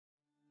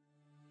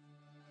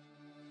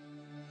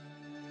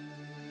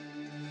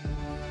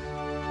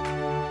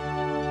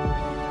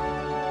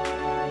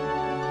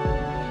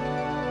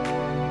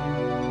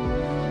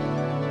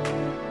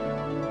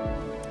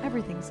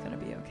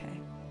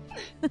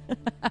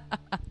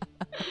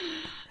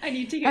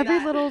need to hear that.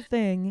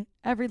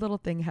 Every little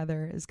thing,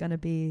 Heather, is going to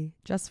be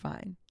just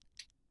fine.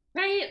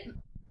 Right?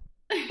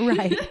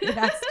 Right. It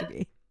has to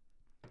be.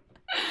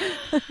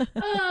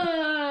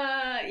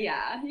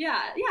 Yeah.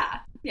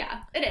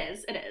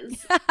 It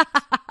is.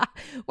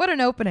 What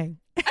an opening.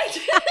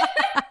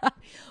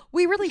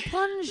 We really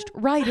plunged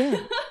right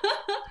in.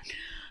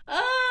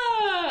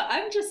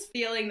 I'm just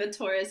feeling the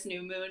Taurus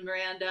new moon,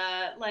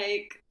 Miranda.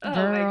 Like, oh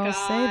Girl, my God.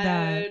 say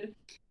that.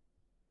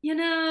 You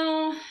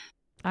know.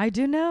 I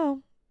do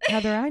know.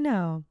 Heather, I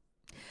know.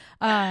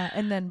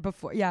 And then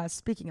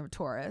speaking of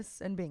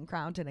Taurus and being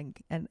grounded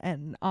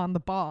and on the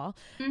ball,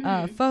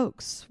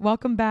 folks,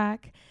 welcome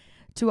back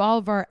to all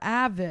of our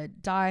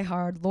avid,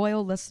 diehard,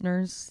 loyal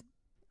listeners,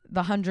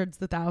 the hundreds,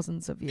 the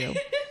thousands of you,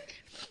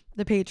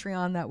 the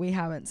Patreon that we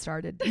haven't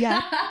started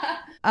yet.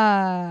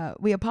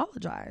 We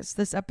apologize.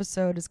 This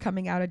episode is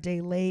coming out a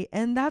day late,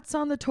 and that's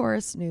on the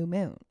Taurus new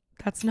moon.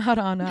 That's not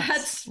on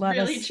us. That's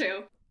really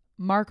true.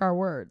 Mark our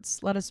words.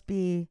 Let us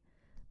be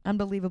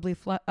unbelievably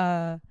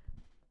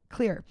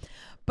clear.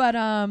 But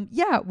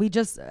we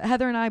just,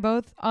 Heather and I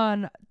both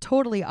on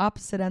totally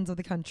opposite ends of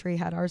the country,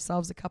 had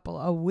ourselves a couple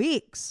of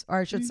weeks, or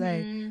I should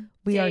say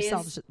we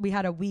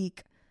had a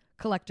week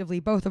collectively,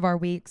 both of our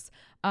weeks.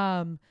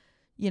 I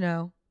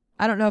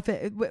don't know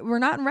if we're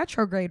not in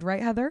retrograde,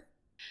 right, Heather?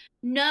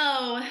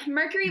 No,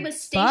 Mercury was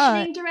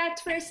stationing direct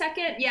for a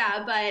second.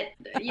 Yeah, but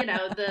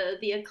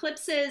the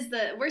eclipses,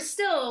 we're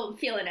still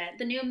feeling it.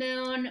 The new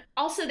moon.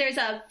 Also, there's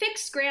a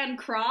fixed grand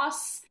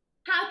cross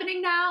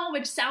happening now,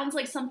 which sounds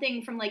like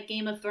something from like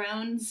Game of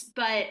Thrones,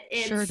 but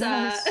it's sure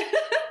does.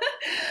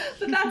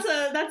 but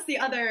that's the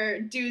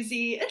other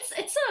doozy.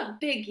 It's a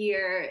big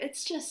year.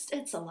 It's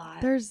a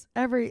lot. There's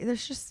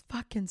just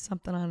fucking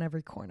something on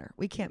every corner.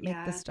 We can't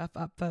make this stuff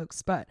up,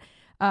 folks. But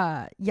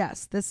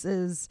yes, this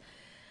is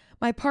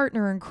my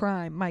partner in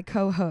crime, my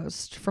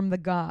co-host from the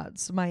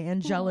gods, my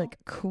angelic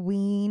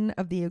queen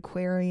of the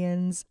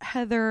Aquarians,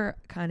 Heather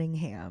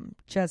Cunningham.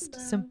 Just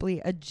simply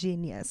a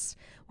genius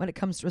when it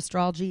comes to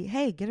astrology.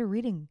 Hey, get a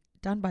reading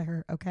done by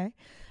her, okay?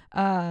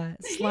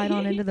 Slide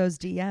on into those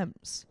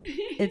DMs.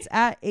 It's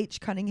at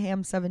H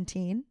Cunningham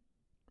 17,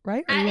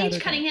 right? At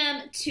H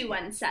Cunningham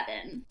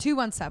 217.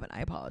 217.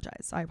 I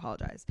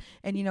apologize.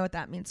 And you know what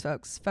that means,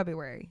 folks?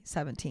 February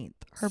 17th,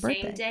 her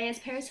birthday. Same day as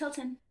Paris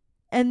Hilton.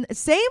 And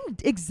same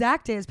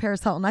exact day as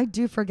Paris Hilton. I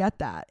do forget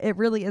that. It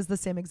really is the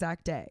same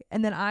exact day.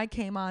 And then I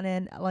came on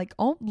in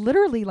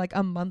literally like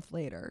a month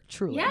later,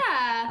 truly.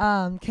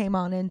 Yeah. Came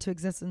on into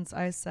existence.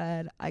 I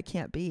said, I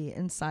can't be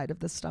inside of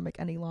the stomach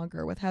any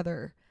longer with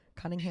Heather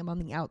Cunningham on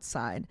the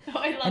outside. Oh,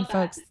 I love and that.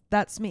 Folks,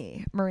 that's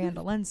me,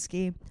 Miranda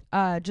Lenski.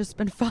 Just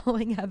been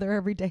following Heather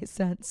every day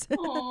since.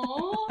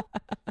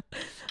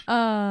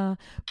 But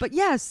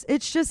yes,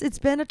 it's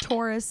been a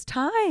Taurus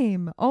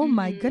time. Oh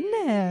my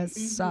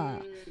goodness.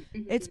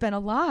 It's been a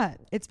lot.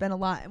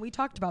 And we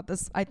talked about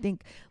this, I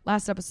think,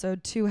 last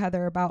episode too,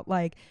 Heather, about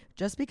like,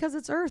 just because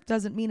it's Earth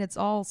doesn't mean it's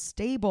all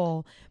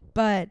stable.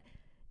 But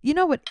you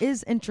know what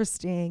is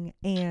interesting,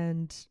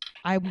 and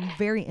I'm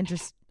very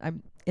interested.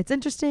 It's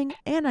interesting,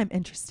 and I'm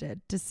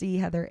interested to see,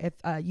 Heather, if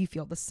you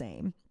feel the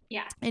same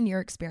in your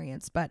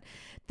experience. But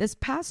this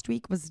past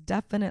week was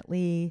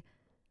definitely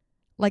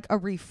like a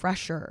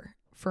refresher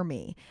for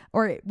me.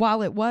 Or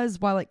while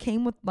it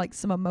came with like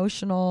some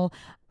emotional,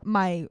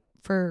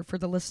 for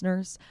the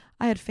listeners,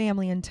 I had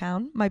family in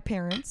town. My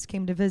parents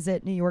came to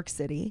visit New York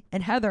City,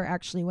 and Heather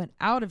actually went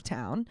out of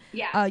town.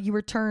 Yeah. You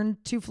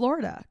returned to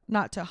Florida,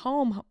 not to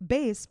home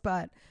base,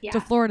 but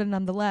to Florida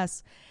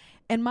nonetheless.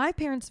 And my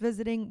parents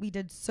visiting, we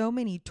did so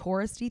many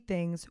touristy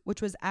things, which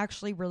was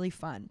actually really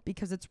fun,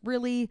 because it's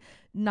really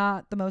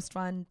not the most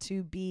fun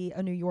to be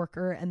a New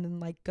Yorker and then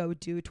like go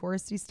do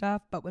touristy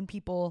stuff. But when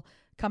people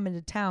come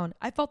into town,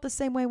 I felt the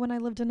same way when I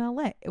lived in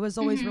LA. It was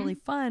always really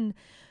fun.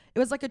 It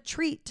was like a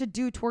treat to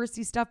do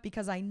touristy stuff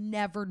because I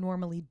never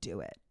normally do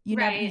it. You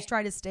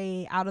try to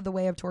stay out of the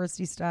way of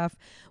touristy stuff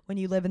when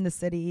you live in the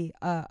city,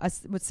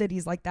 with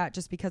cities like that,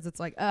 just because it's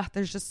like,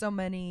 there's just so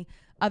many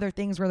other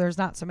things where there's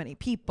not so many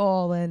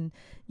people, and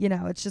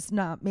it's just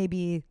not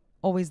maybe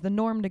always the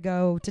norm to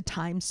go to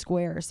Times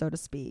Square, so to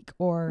speak,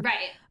 or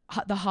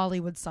the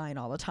Hollywood sign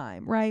all the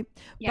time, right?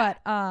 Yeah.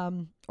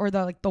 But or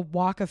the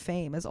Walk of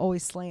Fame is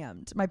always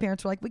slammed. My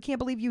parents were like, we can't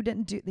believe you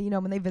didn't do,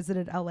 when they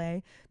visited LA,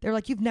 they're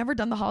like, you've never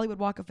done the Hollywood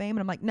Walk of Fame? And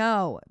I'm like,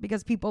 no,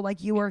 because people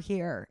like you are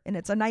here and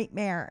it's a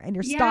nightmare and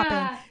you're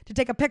stopping to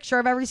take a picture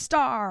of every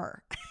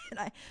star.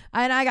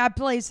 and I got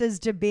places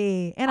to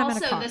be, and also,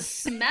 I'm in a car. The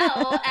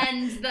smell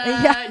and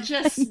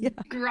the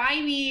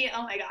grimy,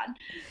 oh my God.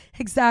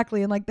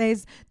 Exactly. And like they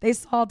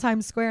saw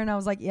Times Square, and I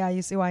was like, yeah,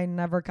 you see why I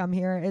never come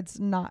here. It's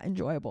not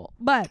enjoyable,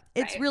 but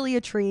it's really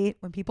a treat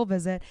when people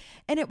visit.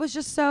 And it was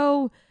just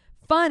so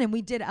fun. And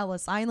we did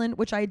Ellis Island,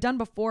 which I had done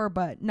before,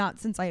 but not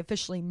since I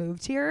officially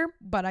moved here,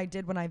 but I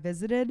did when I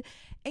visited.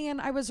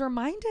 And I was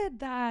reminded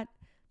that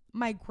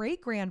my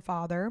great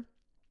grandfather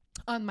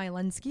on my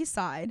Lenski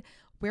side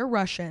we're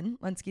Russian.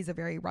 Lenski's a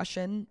very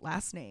Russian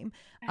last name.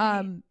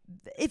 Right.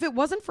 If it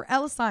wasn't for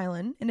Ellis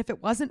Island and if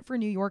it wasn't for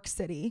New York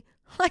City,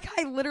 like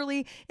I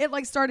literally, it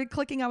like started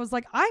clicking. I was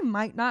like, I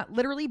might not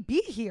literally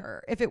be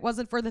here if it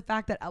wasn't for the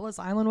fact that Ellis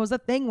Island was a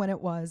thing when it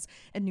was,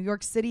 and New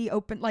York City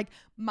opened. Like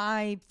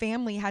my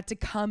family had to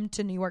come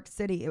to New York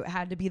City. It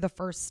had to be the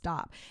first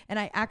stop. And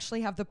I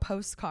actually have the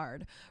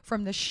postcard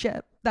from the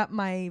ship that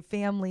my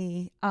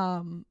family,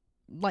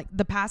 like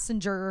the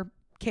passenger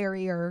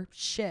carrier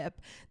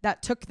ship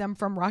that took them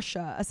from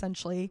Russia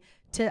essentially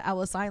to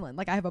Ellis Island.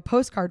 Like I have a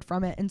postcard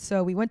from it. And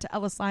so we went to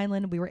Ellis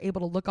Island. We were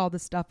able to look all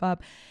this stuff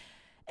up.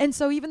 And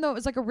so even though it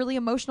was like a really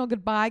emotional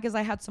goodbye because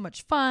I had so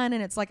much fun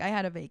and it's like I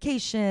had a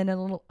vacation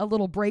and a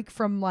little break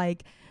from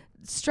like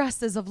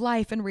stresses of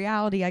life and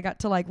reality, I got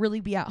to like really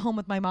be at home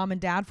with my mom and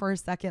dad for a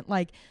second.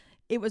 Like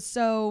it was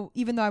so,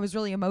 even though I was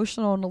really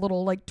emotional and a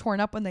little like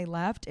torn up when they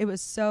left, it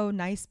was so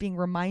nice being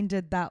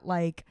reminded that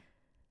like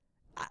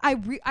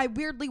I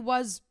weirdly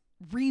was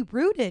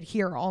rerouted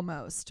here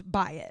almost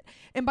by it.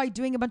 And by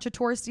doing a bunch of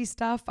touristy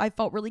stuff, I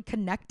felt really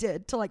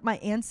connected to like my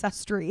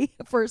ancestry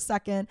for a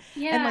second.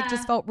 Yeah. And like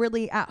just felt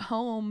really at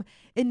home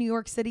in New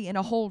York City in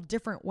a whole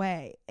different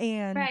way.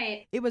 And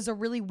it was a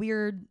really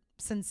weird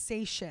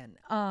sensation,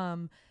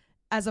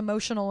 as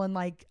emotional and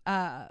like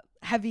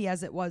heavy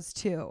as it was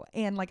too.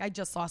 And like I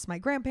just lost my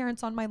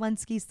grandparents on my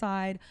Lenski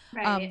side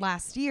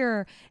last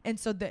year, and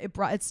so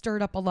it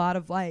stirred up a lot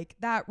of like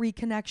that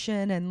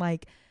reconnection. And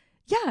like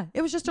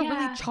it was just a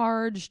really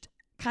charged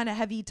kind of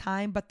heavy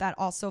time, but that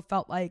also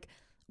felt like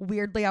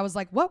weirdly I was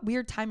like, what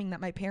weird timing that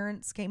my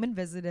parents came and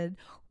visited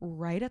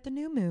right at the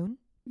new moon,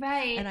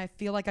 and I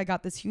feel like I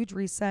got this huge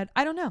reset.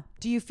 I don't know,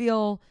 do you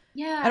feel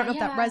I don't know if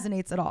that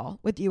resonates at all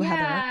with you,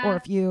 Heather, or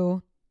if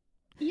you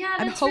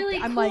that's really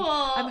cool.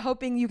 I'm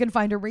hoping you can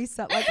find a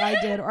reset like I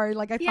did, or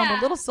like I found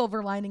a little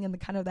silver lining in the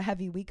kind of the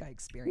heavy week I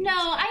experienced. No,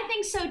 I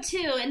think so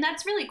too. And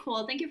that's really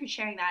cool. Thank you for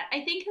sharing that.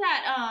 I think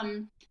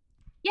that,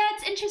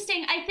 it's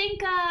interesting. I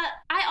think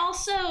I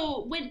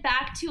also went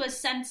back to a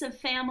sense of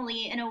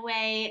family in a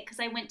way because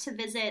I went to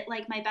visit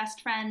like my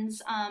best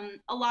friends,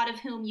 a lot of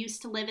whom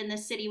used to live in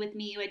this city with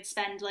me, who I'd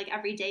spend like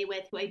every day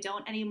with, who I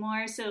don't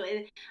anymore. So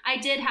I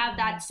did have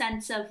that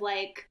sense of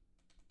like,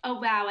 oh,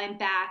 wow, I'm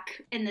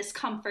back in this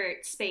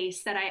comfort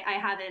space that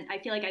I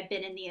feel like I've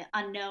been in the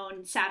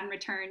unknown Saturn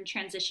return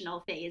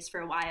transitional phase for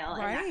a while.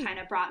 Right. And that kind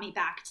of brought me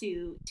back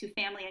to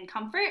family and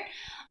comfort.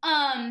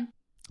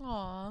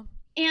 Aww.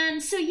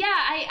 And so,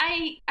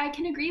 I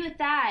can agree with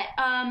that.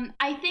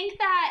 I think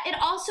that it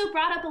also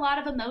brought up a lot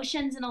of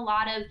emotions and a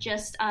lot of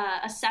just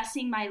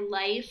assessing my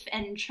life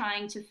and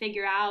trying to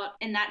figure out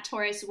in that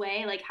Taurus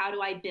way, like, how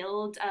do I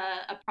build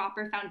a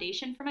proper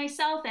foundation for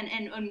myself?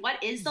 And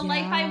what is the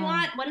life I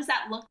want? What does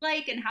that look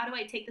like? And how do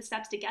I take the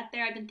steps to get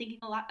there? I've been thinking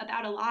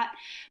about a lot.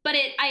 But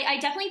I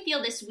definitely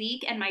feel this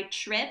week and my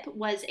trip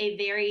was a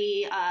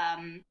very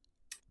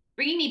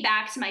bringing me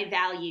back to my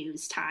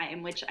values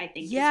time, which I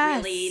think is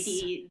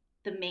really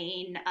the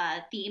main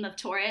theme of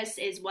Taurus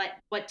is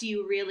what do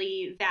you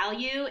really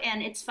value?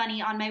 And it's funny,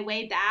 on my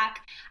way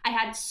back, I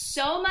had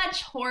so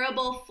much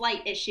horrible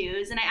flight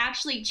issues, and I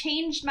actually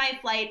changed my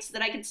flight so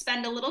that I could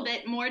spend a little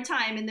bit more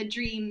time in the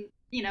dream,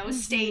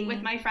 state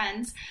with my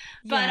friends.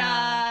 But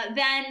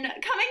then coming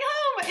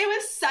home, it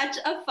was such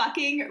a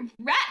fucking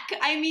wreck.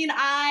 I mean,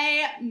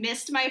 I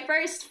missed my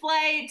first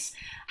flight,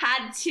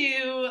 had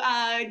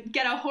to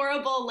get a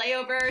horrible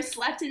layover,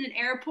 slept in an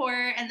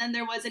airport, and then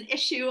there was an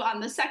issue on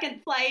the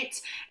second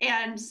flight.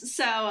 And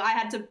so I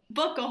had to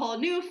book a whole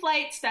new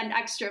flight, spend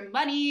extra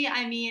money.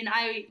 I mean,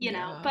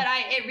 but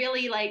it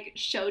really like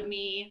showed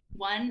me,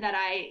 one, that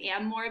I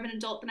am more of an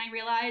adult than I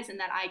realize, and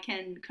that I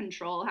can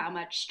control how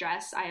much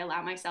stress I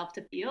allow myself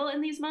to feel in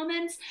these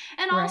moments.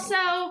 And also,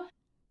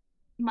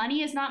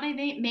 money is not my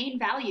main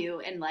value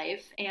in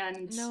life.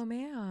 And no,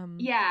 ma'am.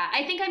 Yeah,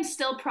 I think I'm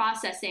still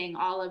processing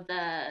all of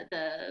the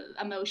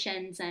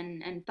emotions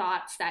and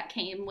thoughts that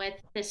came with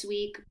this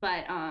week.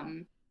 But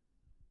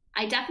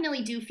I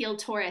definitely do feel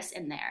Taurus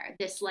in there.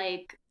 This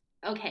like,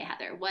 okay,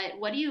 Heather,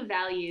 what do you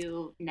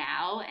value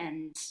now?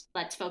 And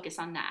let's focus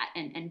on that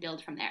and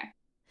build from there.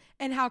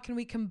 And how can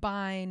we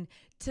combine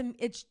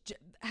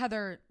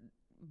Heather,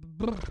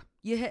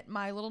 you hit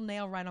my little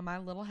nail right on my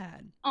little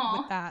head. Aww.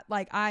 With that.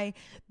 Like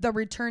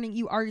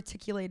you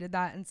articulated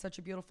that in such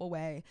a beautiful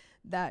way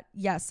that,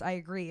 yes, I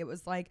agree. It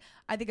was like,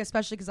 I think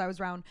especially because I was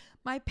around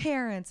my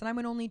parents and I'm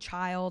an only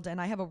child and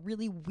I have a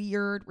really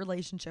weird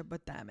relationship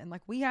with them. And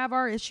like, we have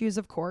our issues,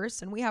 of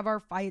course, and we have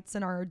our fights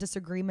and our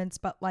disagreements.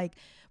 But like,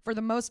 for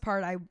the most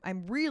part,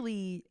 I'm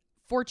really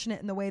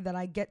fortunate in the way that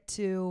I get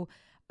to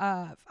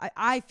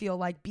I feel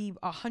like be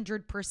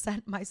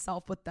 100%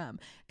 myself with them.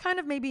 Kind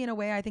of maybe in a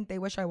way I think they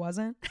wish I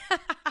wasn't.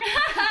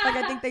 Like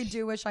I think they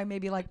do wish I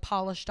maybe like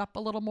polished up a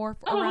little more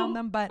around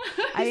them, but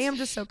I am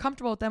just so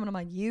comfortable with them, and I'm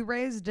like, you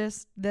raised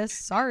this,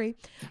 sorry.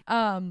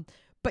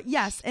 But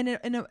yes, and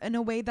in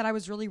a way that I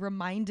was really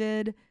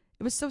reminded,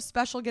 it was so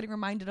special getting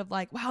reminded of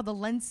like, wow, the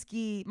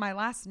Lenski, my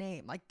last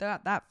name, like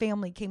that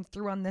family came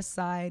through on this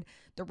side.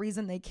 The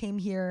reason they came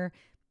here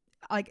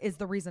like is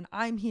the reason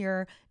I'm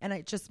here. And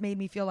it just made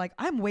me feel like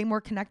I'm way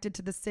more connected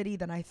to the city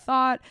than I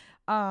thought.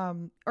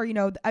 Or, you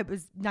know, it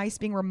was nice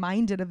being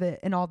reminded of it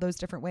in all those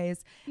different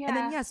ways. Yeah. And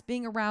then, yes,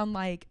 being around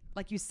like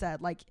you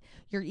said, like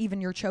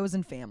your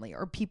chosen family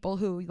or people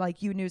who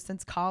like you knew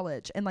since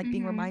college, and like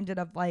being reminded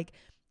of like,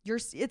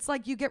 it's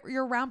like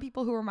you're around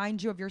people who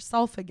remind you of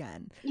yourself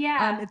again.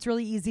 Yeah. It's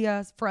really easy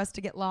for us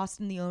to get lost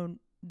in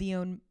the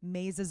own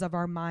mazes of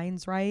our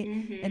minds, right?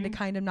 And to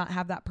kind of not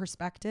have that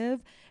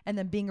perspective, and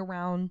then being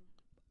around,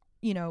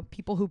 you know,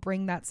 people who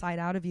bring that side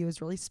out of you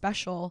is really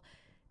special.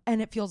 And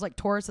it feels like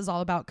Taurus is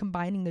all about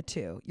combining the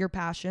two, your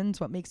passions,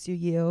 what makes you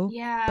you,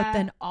 but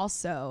then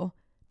also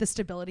the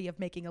stability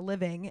of making a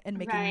living and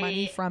making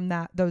money from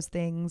those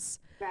things.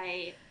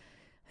 Right.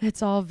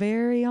 It's all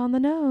very on the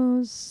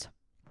nose.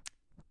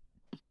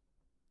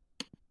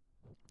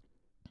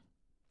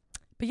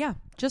 But yeah,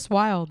 just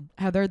wild,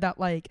 Heather, that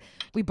like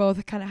we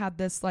both kind of had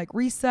this like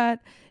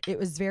reset. It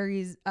was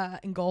very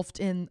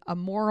engulfed in a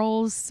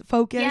morals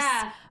focus.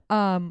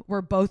 Yeah.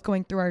 We're both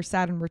going through our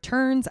Saturn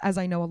returns, as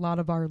I know a lot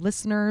of our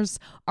listeners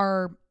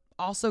are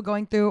also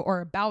going through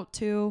or about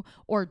to,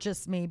 or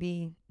just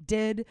maybe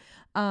did.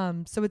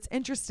 So it's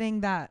interesting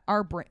that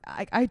our brain,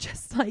 I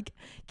just like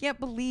can't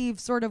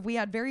believe sort of we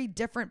had very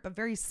different but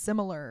very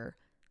similar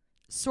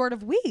sort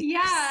of weeks.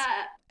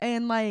 Yeah.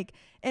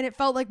 And it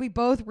felt like we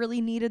both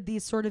really needed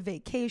these sort of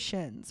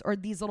vacations or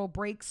these little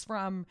breaks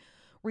from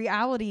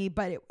reality.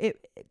 But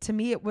it to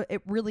me,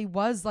 it really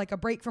was like a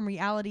break from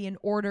reality in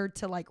order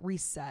to like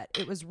reset.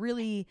 It was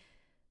really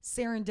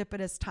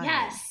serendipitous timing.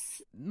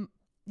 Yes.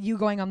 You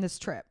going on this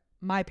trip,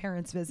 my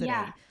parents visiting.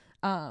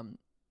 Yeah.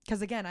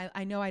 Because again,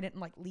 I know I didn't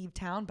like leave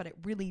town, but it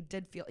really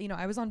did feel, you know,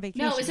 I was on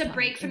vacation. No, it was a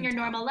break from your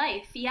normal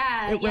life.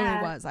 Yeah. It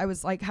really was. I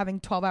was like having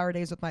 12-hour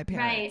days with my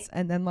parents,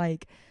 and then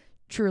like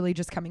truly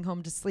just coming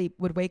home to sleep,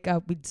 would wake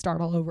up, we'd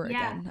start all over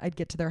again. I'd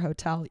get to their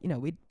hotel, you know,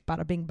 we'd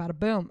bada bing, bada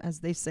boom, as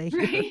they say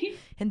here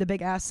in the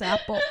Big Ass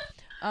Apple.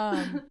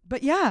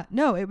 But yeah,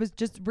 no, it was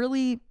just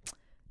really,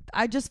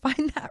 I just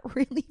find that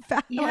really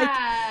like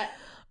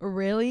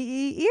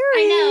really eerie.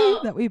 I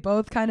know that we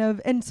both kind of,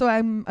 and so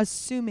I'm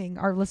assuming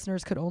our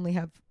listeners could only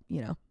have,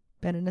 you know,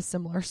 been in a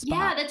similar spot.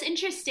 Yeah, that's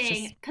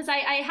interesting, because I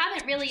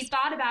haven't really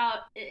thought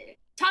about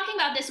talking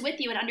about this with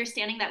you and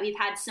understanding that we've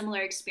had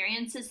similar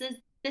experiences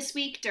this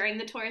week during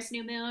the Taurus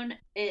new moon.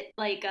 It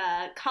like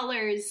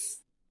colors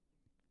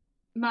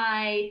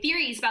my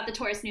theories about the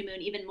Taurus new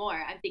moon even more.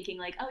 I'm thinking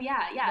like, oh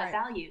yeah,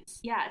 values.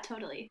 Yeah,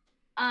 totally.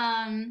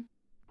 Yeah.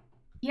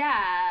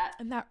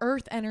 And that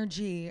earth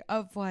energy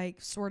of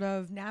like sort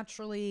of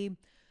naturally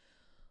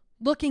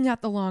looking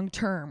at the long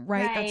term,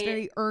 right? That's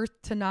very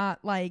earth to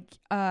not like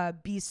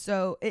be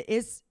so,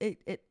 it's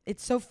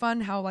so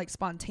fun how like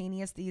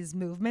spontaneous these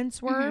movements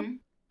were.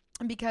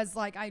 Because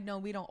like I know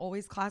we don't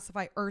always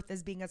classify earth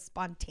as being a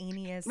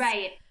spontaneous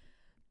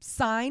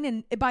sign,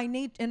 and by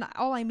nature, and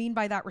all I mean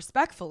by that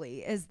respectfully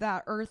is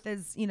that earth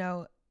is, you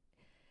know,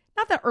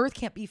 not that earth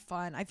can't be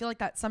fun. I feel like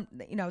that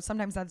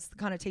sometimes that's the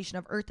connotation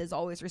of earth is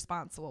always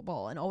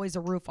responsible and always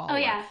a roof follower. Oh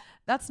yeah.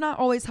 That's not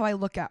always how I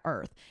look at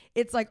earth.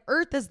 It's like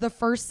earth is the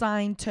first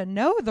sign to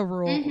know the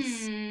rules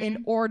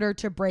in order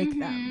to break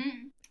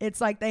them. It's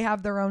like they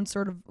have their own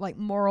sort of like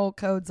moral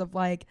codes of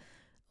like,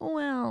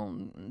 well,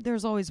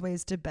 there's always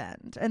ways to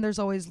bend and there's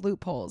always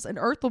loopholes, and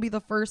earth will be the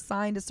first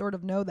sign to sort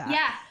of know that.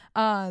 Yeah.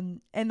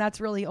 And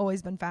that's really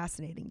always been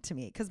fascinating to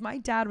me, because my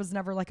dad was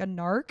never like a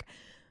narc,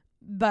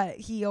 but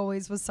he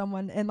always was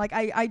someone, and like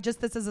I just,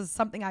 this is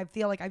something I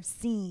feel like I've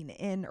seen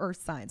in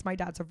earth signs. My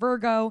dad's a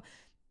Virgo.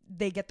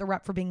 They get the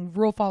rep for being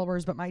rule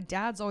followers, but my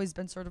dad's always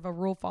been sort of a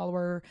rule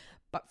follower,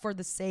 but for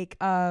the sake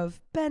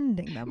of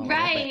bending them a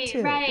little bit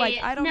too.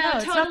 Like, I don't know.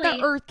 It's not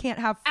that earth can't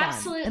have fun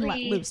and let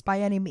loose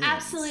by any means.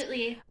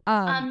 Absolutely.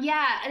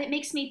 Yeah. And it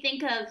makes me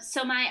think of,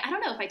 I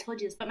don't know if I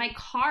told you this, but my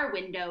car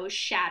window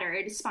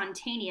shattered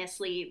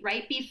spontaneously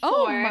right before.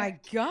 Oh my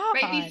God.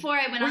 Right before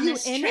I went on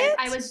this trip.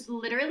 I was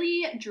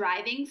literally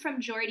driving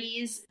from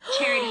Jordy's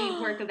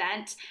charity work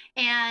event,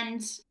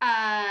 and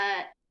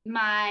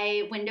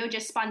my window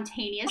just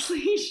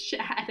spontaneously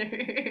shattered.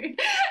 And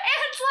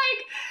it's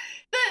like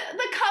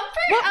the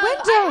comfort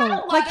what of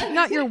window? Like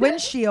not your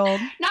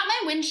windshield. Not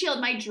my windshield,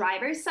 my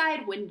driver's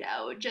side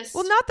window. Just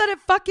well, not that it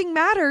fucking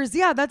matters.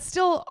 Yeah, that's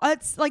still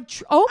it's like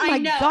oh my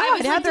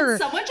God, Heather.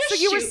 Someone just so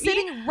you were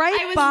sitting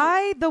right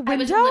by the window? I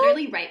was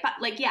literally right by,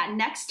 like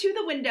next to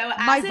the window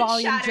as my it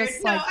volume shattered.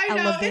 just like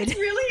elevated. It's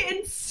really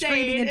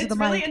insane. Into it's the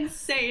really mic.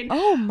 insane.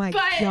 Oh my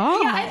God.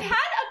 Yeah, I've had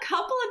a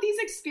couple of these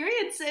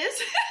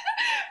experiences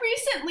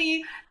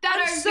recently that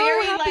I'm are so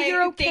very happy like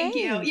you're okay. Thank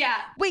you. Yeah.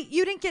 Wait,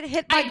 you didn't get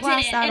hit by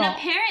glass at all. And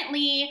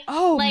apparently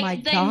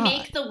they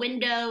make the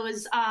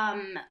windows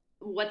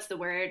what's the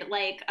word?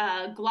 Like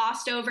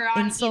glossed over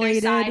on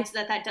insulated. Either side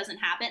so that doesn't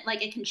happen.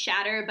 Like it can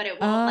shatter, but it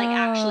won't like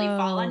actually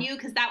fall on you,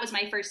 because that was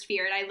my first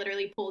fear, and I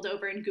literally pulled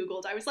over and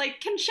Googled. I was like,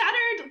 can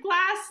shattered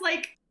glass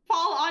like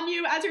fall on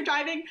you as you're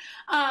driving?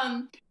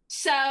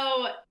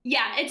 So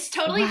yeah, it's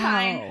totally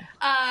fine.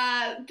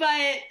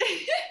 But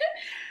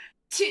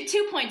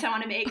Two points I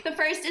want to make. The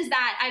first is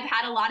that I've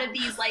had a lot of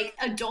these like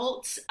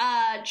adult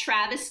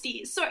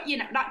travesties,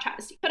 not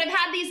travesty, but I've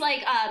had these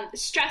like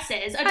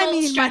stresses,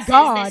 adult stresses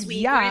my God, this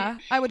week. Yeah,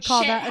 I would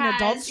call that an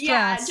adult stress.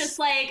 Yeah, just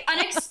like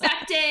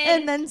unexpected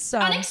and then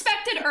some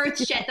unexpected earth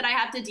shit that I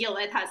have to deal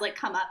with has like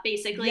come up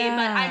basically. Yeah.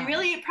 But I'm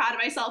really proud of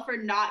myself for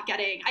not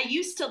getting. I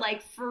used to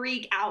like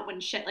freak out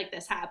when shit like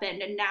this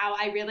happened, and now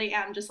I really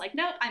am just like,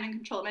 nope, I'm in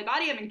control of my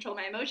body, I'm in control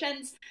of my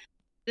emotions.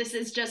 This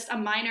is just a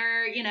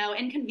minor,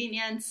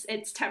 inconvenience.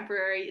 It's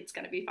temporary. It's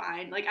going to be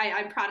fine. Like,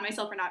 I'm proud of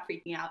myself for not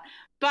freaking out.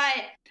 But,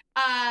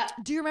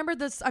 do you remember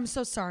this? I'm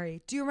so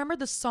sorry. Do you remember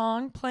the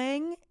song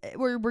playing?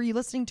 Were you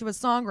listening to a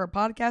song or a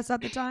podcast at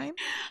the time?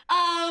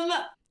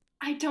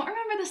 I don't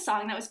remember the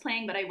song that was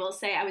playing, but I will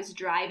say I was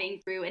driving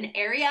through an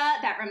area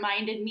that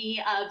reminded me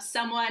of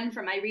someone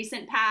from my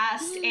recent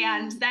past,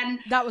 and then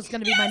that was going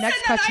to be my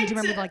next question. Do you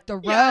remember like the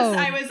road?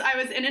 Yes, I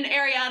was in an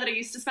area that I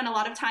used to spend a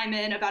lot of time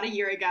in about a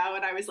year ago,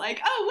 and I was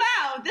like, oh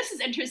wow, this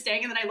is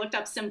interesting. And then I looked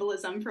up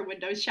symbolism for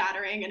windows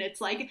shattering, and it's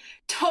like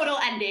total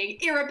ending,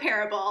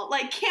 irreparable,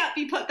 like can't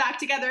be put back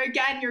together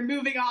again. You're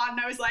moving on.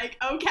 And I was like,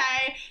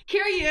 okay,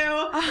 hear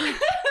you.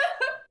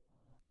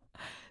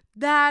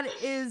 That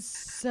is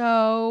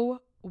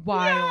so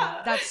wild.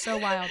 Yeah. That's so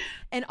wild.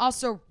 And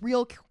also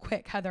real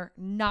quick, Heather,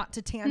 not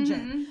to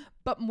tangent,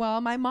 but while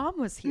my mom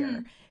was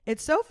here,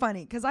 it's so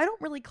funny because I don't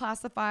really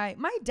classify,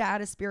 my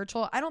dad is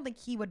spiritual. I don't think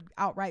he would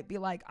outright be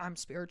like, I'm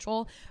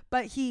spiritual,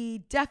 but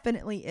he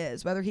definitely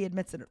is, whether he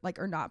admits it like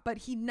or not. But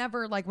he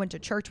never like went to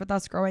church with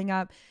us growing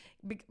up.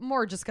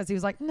 More just because he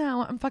was like,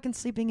 no, I'm fucking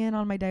sleeping in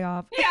on my day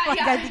off.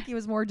 I think he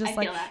was more just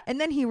like, and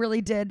then he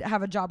really did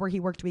have a job where he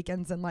worked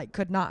weekends and like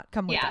could not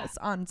come with us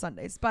on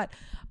Sundays. But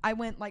I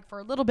went like for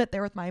a little bit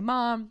there with my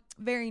mom,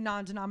 very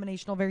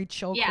non-denominational, very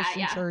chill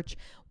Christian church.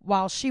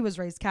 While she was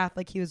raised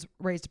Catholic, he was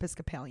raised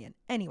Episcopalian.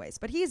 Anyways,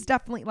 but he's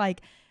definitely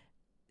like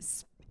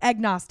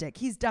agnostic.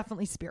 He's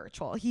definitely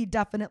spiritual. He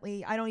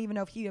definitely, I don't even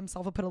know if he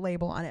himself would put a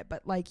label on it,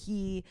 but like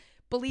he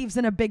believes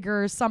in a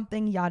bigger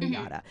something, yada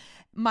yada.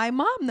 My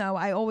mom, though,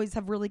 I always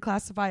have really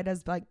classified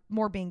as like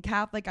more being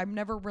Catholic. I'm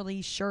never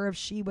really sure if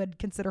she would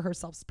consider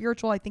herself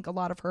spiritual. I think a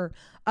lot of her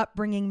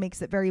upbringing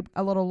makes it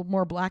a little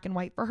more black and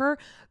white for her.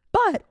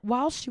 But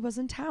while she was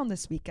in town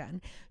this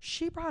weekend,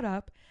 she brought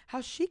up how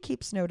she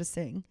keeps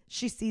noticing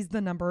she sees the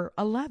number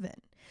 11.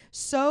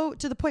 So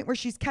to the point where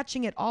she's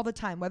catching it all the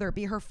time, whether it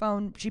be her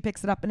phone, she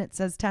picks it up and it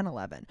says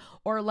 1011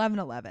 or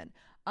 1111.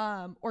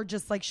 Or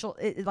just like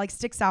it like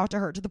sticks out to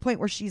her to the point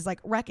where she's like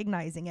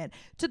recognizing it,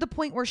 to the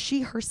point where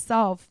she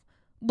herself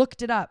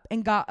looked it up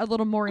and got a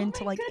little more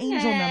into like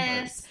angel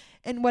numbers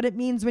and what it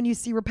means when you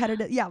see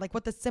repetitive, like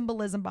what the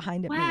symbolism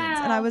behind it means.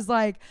 And I was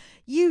like,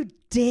 you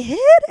did?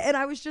 And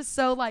I was just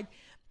so like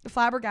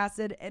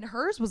flabbergasted. And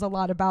hers was a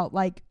lot about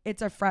like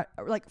it's a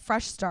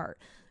fresh start.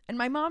 And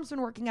my mom's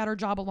been working at her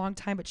job a long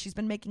time, but she's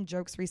been making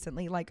jokes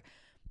recently, like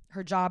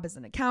her job is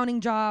an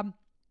accounting job.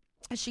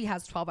 She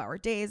has 12-hour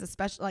days,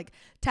 especially like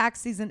tax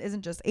season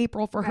isn't just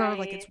April for her.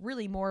 Like it's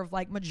really more of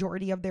like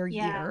majority of their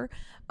year.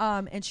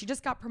 And she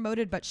just got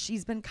promoted, but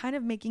she's been kind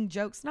of making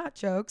jokes, not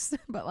jokes,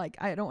 but like,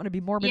 I don't want to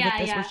be morbid with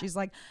this, where she's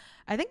like,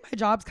 I think my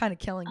job's kind of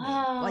killing me.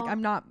 Like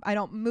I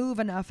don't move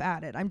enough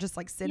at it. I'm just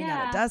like sitting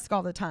at a desk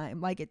all the time.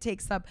 Like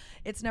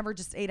it's never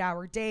just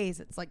 8-hour days.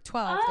 It's like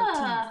 12,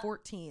 13,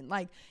 14.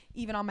 Like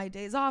even on my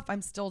days off,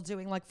 I'm still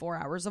doing like 4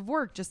 hours of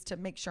work just to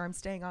make sure I'm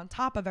staying on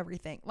top of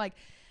everything. Like,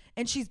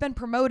 and she's been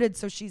promoted,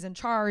 so she's in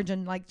charge,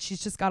 and like she's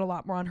just got a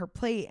lot more on her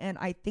plate. And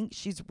I think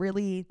she's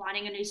really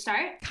wanting a new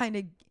start.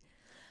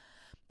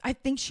 I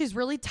think she's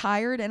really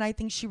tired, and I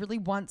think she really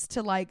wants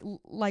to like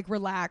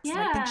relax.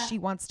 Yeah. I think she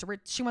wants to be.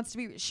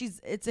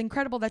 It's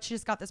incredible that she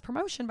just got this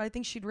promotion, but I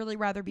think she'd really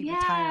rather be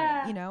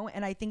retiring,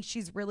 And I think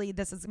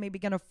this is maybe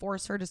going to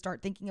force her to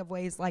start thinking of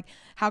ways like,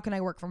 how can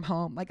I work from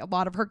home? Like a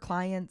lot of the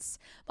clients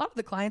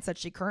that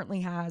she currently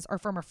has are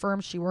from a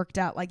firm she worked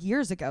at like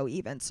years ago,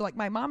 even. So like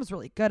my mom's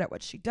really good at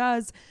what she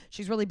does.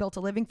 She's really built a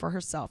living for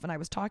herself, and I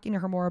was talking to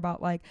her more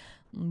about like,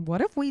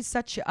 what if we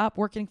set you up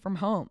working from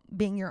home,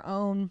 being your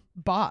own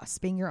boss,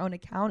 being your own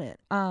accountant?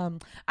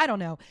 I don't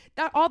know.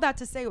 All that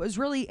to say, it was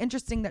really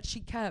interesting that she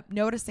kept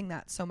noticing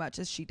that so much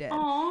as she did.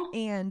 Aww.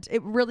 And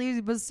it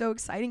really was so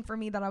exciting for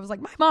me that I was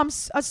like, my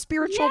mom's a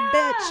spiritual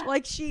bitch.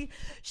 Like she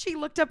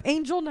looked up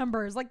angel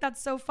numbers. Like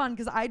that's so fun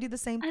because I do the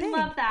same thing. I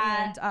love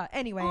that. And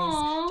anyways,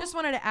 just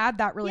wanted to add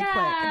that really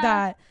quick,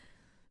 that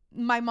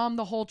my mom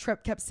the whole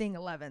trip kept seeing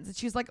 11s, and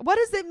she was like, what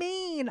does it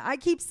mean? I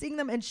keep seeing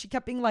them. And she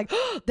kept being like,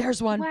 oh,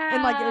 there's one. Wow.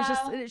 And like it was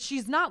just,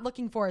 she's not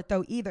looking for it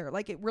though either.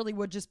 Like it really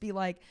would just be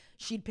like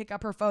she'd pick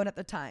up her phone at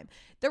the time.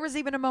 There was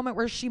even a moment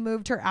where she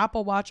moved her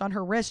Apple Watch on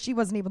her wrist. She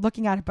wasn't even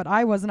looking at it, but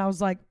I was, and I was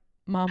like,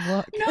 Mom,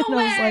 look. No and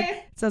way. I was like,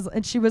 it says,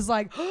 and she was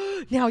like,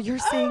 oh, now you're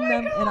seeing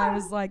them. God. And I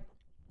was like,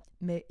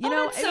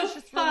 that's so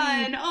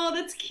fun.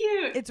 Really, that's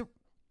cute.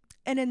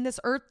 And in this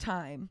Earth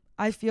time,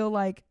 I feel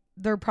like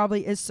there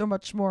probably is so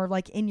much more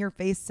like in your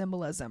face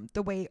symbolism,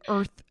 the way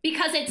Earth,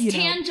 because it's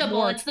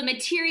tangible, it's the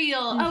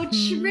material. Oh,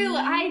 true.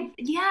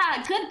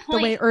 Good point. The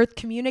way Earth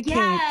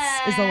communicates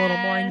is a little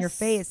more in your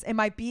face. It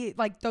might be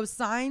like those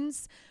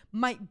signs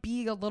might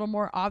be a little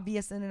more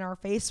obvious and in our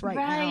face right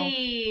now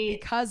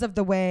because of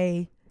the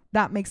way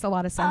that makes a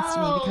lot of sense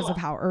to me because of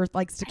how Earth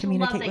likes to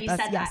communicate with us.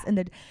 Yes.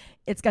 And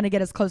it's going to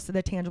get as close to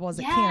the tangible as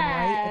it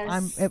can,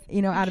 right?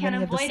 If out of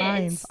any of the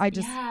signs, I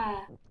just,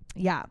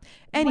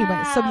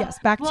 Anyway, so yes,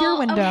 back to your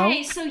window.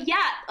 Okay, so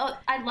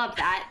I love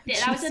that.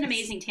 That was an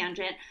amazing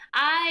tangent.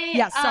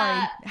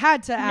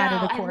 Had to add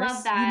it, of course. I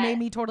love that. You made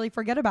me totally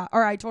forget about,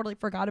 or I totally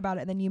forgot about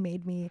it, and then you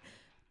made me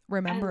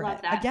remember it.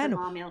 Again,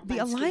 the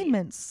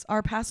alignments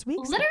are past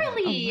weeks.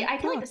 Literally, I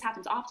feel like this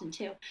happens often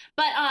too.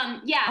 But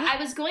I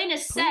was going to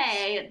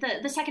say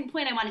the second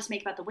point I wanted to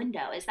make about the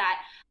window is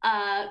that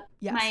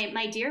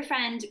my dear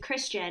friend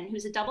Christian,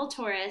 who's a double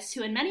Taurus,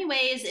 who in many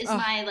ways is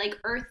my like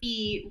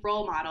earthy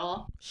role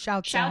model.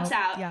 Shouts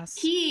out. Yes.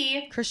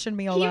 Christian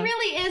Miola. He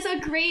really is a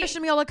great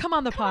Christian Miola. Come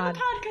on the pod,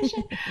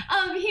 Christian.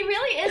 He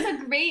really is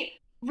a great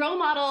role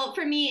model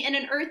for me in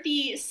an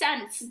earthy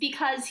sense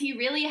because he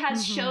really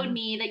has showed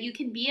me that you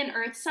can be an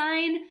earth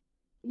sign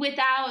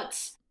without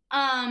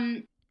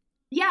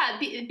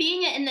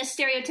being in the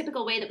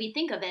stereotypical way that we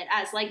think of it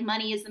as like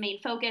money is the main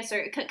focus,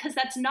 or because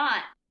that's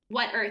not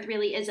what earth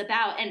really is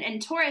about.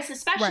 And Taurus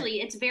especially,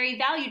 it's very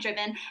value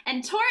driven.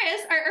 And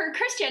Taurus or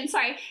Christian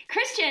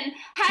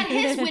had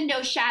his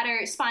window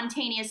shatter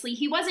spontaneously.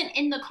 He wasn't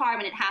in the car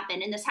when it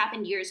happened, and this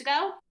happened years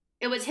ago.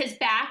 It was his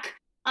back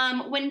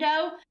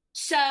window.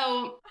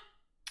 So,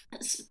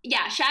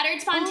 shattered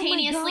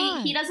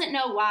spontaneously. He doesn't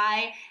know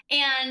why.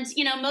 And,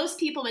 most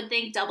people would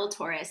think double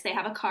Taurus, they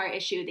have a car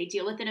issue. They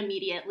deal with it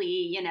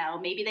immediately.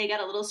 Maybe they get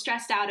a little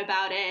stressed out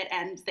about it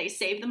and they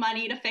save the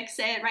money to fix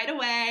it right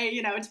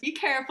away, to be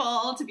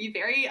careful, to be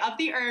very of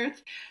the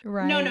earth.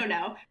 Right.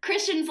 No.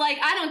 Christian's like,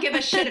 I don't give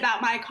a shit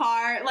about my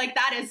car. Like,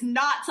 that is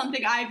not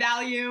something I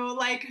value.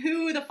 Like,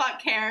 who the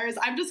fuck cares?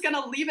 I'm just going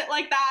to leave it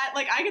like that.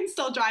 Like, I can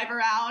still drive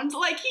around.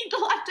 Like, he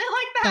left it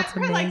like that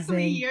for like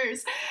 3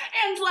 years.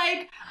 And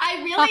like,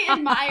 I really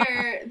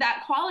admire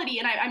that quality.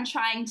 And I'm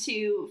trying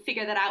to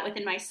figure that out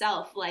within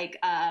myself. Like,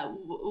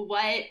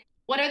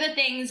 what are the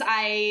things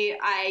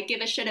I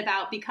give a shit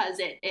about because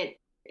it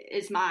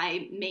is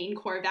my main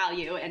core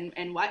value,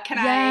 and what can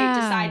I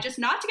decide just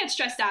not to get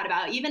stressed out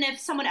about, even if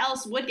someone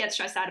else would get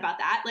stressed out about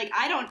that. Like,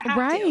 I don't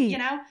have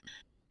to,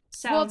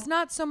 So well, it's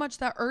not so much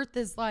that Earth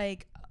is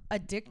like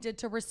addicted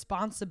to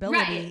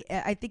responsibility.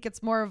 Right. I think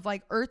it's more of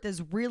like Earth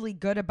is really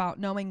good about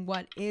knowing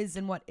what is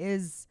and what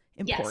is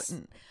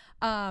important.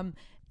 Yes.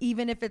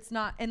 Even if it's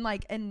not,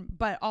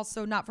 but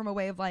also not from a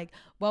way of like,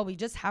 well, we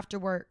just have to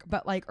work,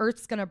 but like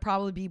Earth's going to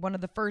probably be one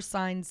of the first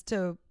signs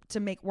to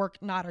make work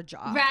not a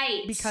job.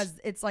 Right. Because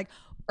it's like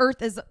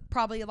Earth is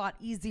probably a lot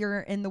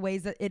easier in the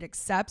ways that it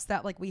accepts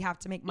that like we have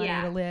to make money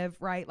to live.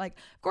 Right. Like,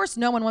 of course,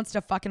 no one wants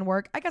to fucking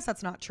work. I guess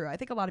that's not true. I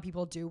think a lot of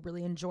people do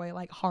really enjoy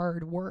like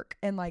hard work,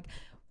 and like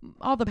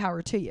all the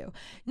power to you.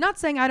 Not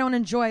saying I don't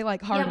enjoy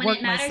like hard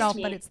work myself,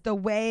 but it's the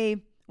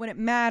way when it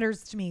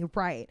matters to me.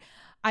 Right.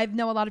 I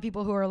know a lot of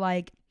people who are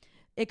like,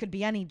 it could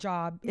be any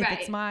job. If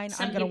it's mine,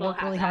 I'm going to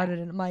work really hard at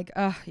it. And I'm like,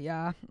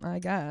 yeah, I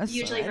guess.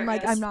 Usually I'm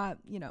like, I'm not,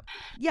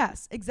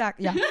 yes,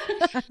 exactly.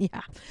 Yeah.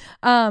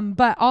 Yeah.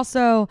 But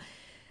also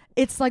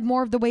it's like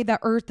more of the way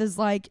that Earth is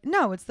like,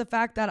 no, it's the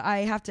fact that I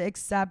have to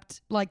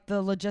accept like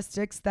the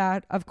logistics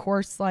that, of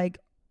course, like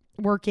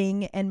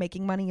working and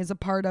making money is a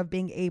part of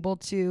being able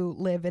to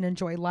live and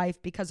enjoy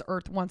life, because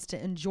Earth wants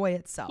to enjoy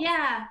itself.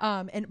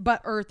 Yeah.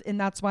 And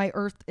that's why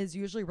Earth is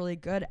usually really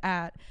good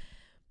at.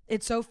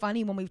 It's so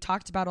funny when we've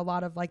talked about a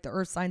lot of like the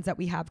earth signs that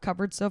we have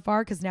covered so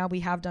far, because now we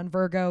have done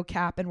Virgo,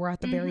 Cap, and we're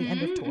at the very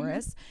end of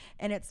Taurus.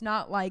 And it's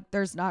not like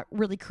there's not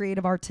really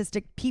creative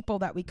artistic people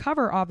that we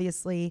cover,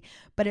 obviously,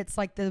 but it's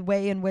like the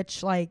way in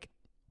which like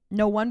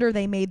no wonder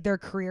they made their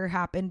career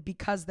happen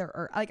because they're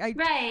Earth. Like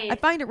I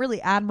find it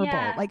really admirable.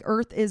 Yeah. Like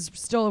Earth is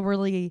still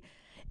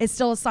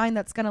a sign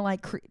that's gonna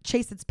like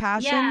chase its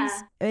passions,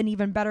 and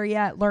even better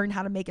yet, learn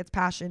how to make its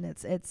passion.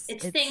 It's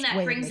thing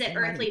that brings it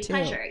earthly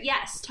pleasure.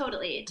 Yes,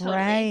 totally.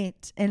 Right,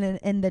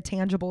 and the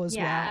tangible as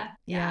well.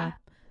 Yeah.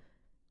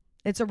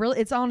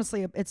 It's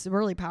honestly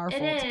really powerful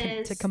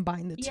to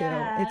combine the two.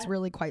 It's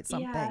really quite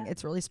something. Yeah.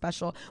 It's really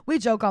special. We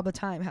joke all the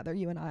time, Heather,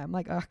 you and I'm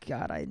like, oh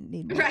God, I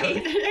need more. Right.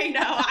 I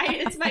know.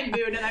 It's my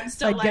moon, and I'm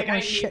still like,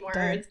 I need more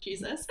Earth,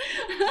 Jesus.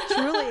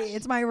 Truly,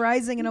 it's my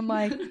rising, and I'm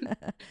like,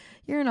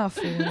 you're not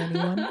fooling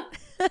anyone.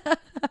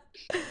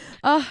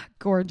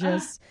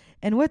 Gorgeous.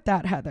 And with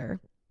that,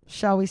 Heather,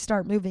 shall we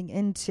start moving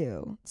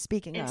into,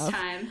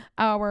 time.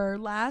 Our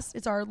last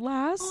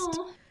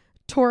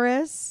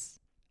Taurus.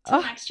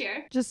 Next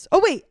year.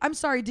 Wait, I'm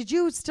sorry. Did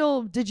you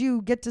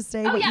get to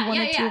say what you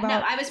wanted to about?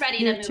 No, I was ready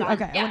to move on.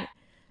 Okay. Yeah.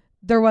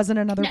 There wasn't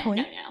another point?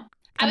 No.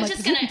 I was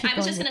just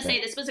gonna say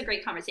this was a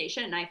great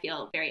conversation, and I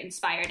feel very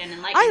inspired and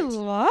enlightened. I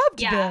loved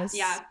this.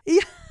 Yeah.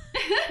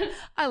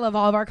 I love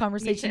all of our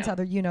conversations,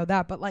 Heather. You know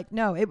that, but like,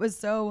 no, it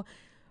was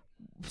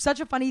such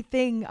a funny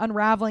thing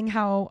unraveling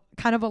how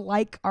kind of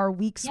alike our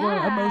weeks were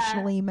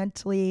emotionally,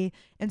 mentally,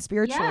 and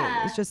spiritually.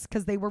 It's just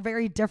because they were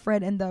very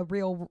different in the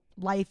real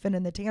life and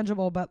in the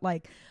tangible, but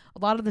like a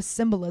lot of the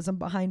symbolism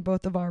behind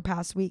both of our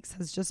past weeks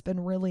has just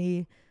been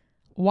really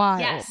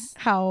wild.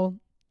 How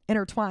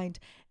intertwined.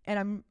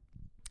 And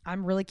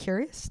I'm really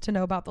curious to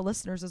know about the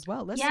listeners as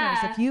well. Listeners,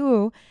 if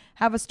you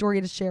have a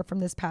story to share from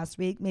this past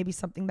week, maybe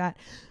something that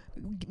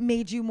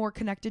made you more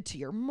connected to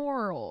your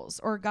morals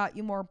or got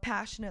you more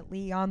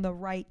passionately on the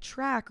right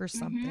track or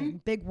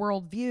something, big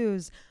world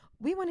views,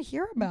 we want to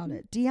hear about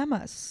it. DM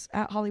us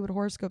at Hollywood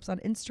Horoscopes on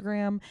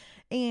Instagram.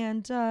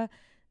 And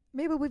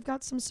maybe we've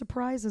got some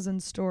surprises in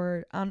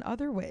store on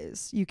other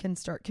ways you can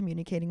start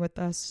communicating with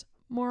us.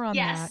 More on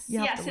that. You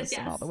have to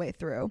listen all the way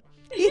through.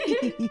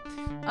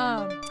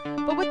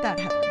 But with that,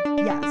 Heather,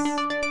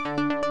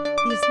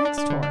 these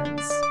next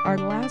Taurans are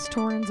the last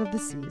Taurans of the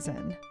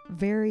season.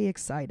 Very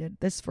excited.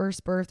 This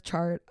first birth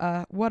chart,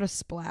 what a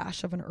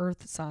splash of an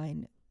earth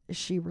sign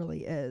she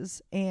really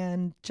is.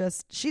 And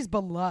just, she's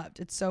beloved.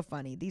 It's so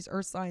funny. These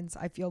earth signs,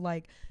 I feel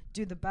like,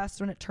 do the best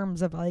when it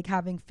terms of like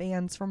having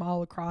fans from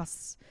all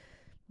across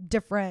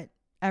different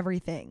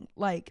everything.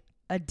 Like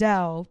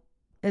Adele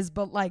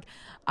but like,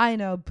 I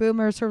know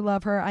boomers who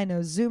love her. I know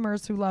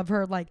zoomers who love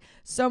her. Like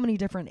so many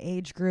different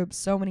age groups,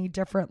 so many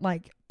different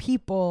like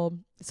people,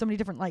 so many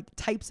different like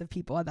types of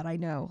people that I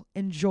know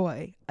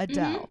enjoy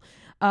Adele.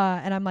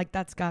 And I'm like,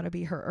 that's gotta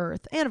be her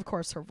earth. And of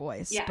course her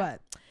voice, but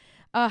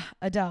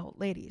Adele,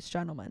 ladies,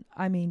 gentlemen,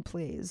 I mean,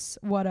 please,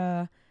 what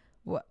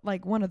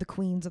one of the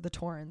queens of the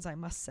Taurans, I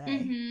must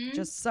say.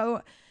 Just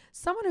someone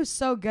who's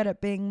so good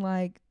at being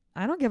like,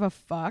 I don't give a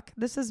fuck.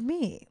 This is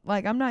me.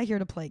 Like, I'm not here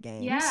to play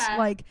games.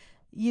 Like,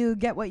 you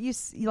get what you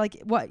see, like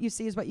what you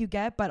see is what you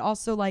get, but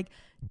also like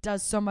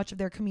does so much of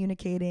their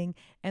communicating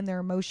and their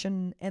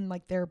emotion and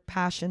like their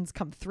passions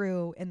come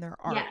through in their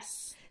art.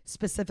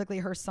 Specifically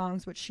her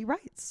songs, which she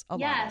writes a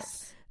lot of.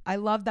 I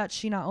love that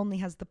she not only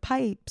has the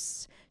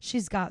pipes,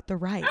 she's got the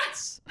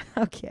rights.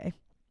 Okay.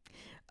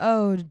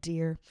 Oh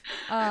dear.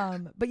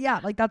 But yeah,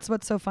 like that's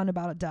what's so fun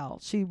about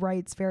Adele. She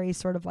writes very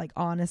sort of like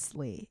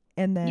honestly,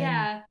 and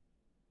then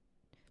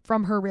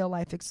from her real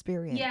life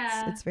experience.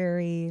 It's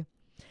very,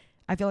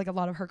 I feel like a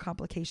lot of her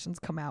complications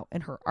come out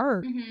in her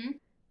art.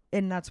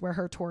 And that's where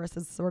her Taurus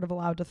is sort of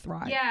allowed to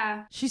thrive.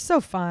 She's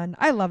so fun.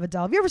 I love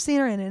Adele. Have you ever seen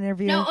her in an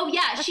interview? No. Oh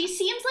yeah. She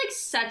seems like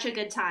such a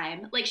good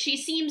time. Like she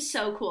seems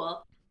so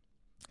cool.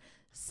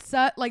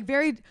 Like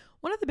very,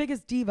 one of the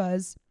biggest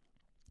divas.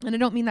 And I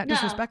don't mean that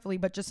disrespectfully,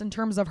 but just in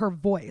terms of her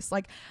voice.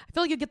 Like, I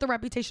feel like you get the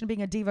reputation of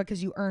being a diva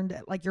because you earned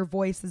it. Like, your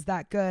voice is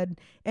that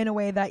good in a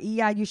way that,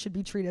 you should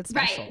be treated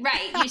special.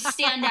 Right. You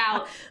stand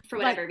out for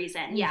whatever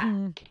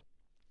reason.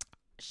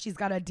 She's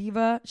got a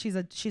diva. She's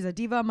a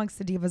diva amongst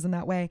the divas in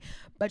that way.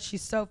 But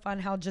she's so fun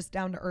how just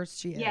down to earth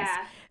she is.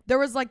 There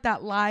was like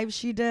that live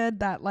she did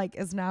that like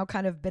is now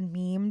kind of been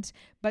memed.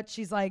 But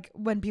she's like,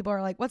 when people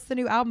are like, what's the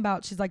new album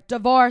about? She's like,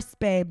 divorce,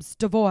 babes,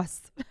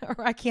 divorce.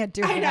 Or I can't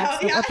do it.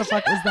 What the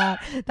fuck was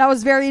that? That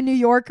was very New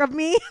York of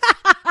me.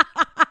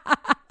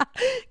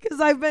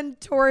 Because I've been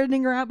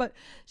touring around. But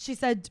she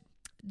said,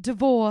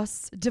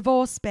 divorce,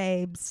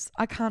 babes.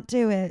 I can't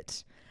do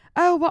it.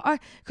 Oh, well,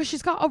 because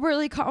she's got a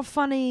really kind of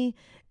funny,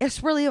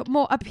 it's really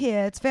more up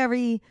here. It's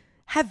very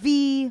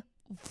heavy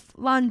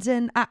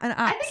London accent.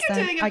 I think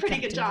you're doing a pretty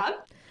good job.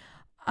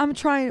 I'm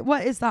trying.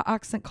 What is that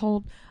accent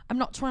called? I'm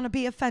not trying to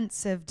be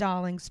offensive,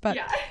 darlings, but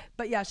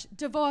yeah,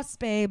 divorce,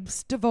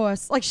 babes,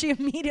 divorce. Like she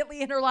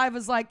immediately in her life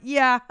was like,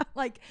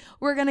 like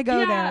we're gonna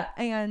go there,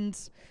 and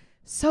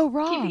so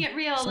raw, keeping it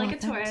real, so like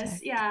authentic. A Taurus.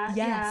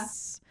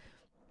 Yes.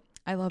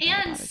 I love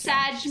that. And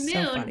Sag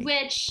Moon,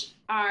 which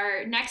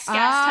our next guest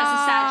has a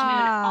Sag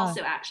Moon,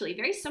 also actually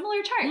very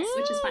similar charts,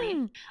 which is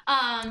funny.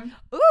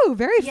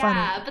 Very funny.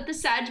 Yeah, but the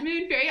Sag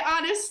Moon, very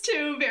honest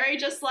too, very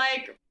just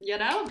like,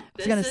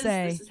 this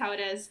is how it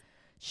is.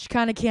 She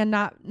kind of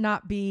cannot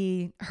not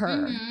be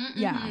her.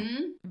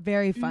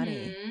 Very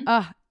funny.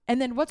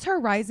 And then what's her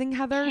rising,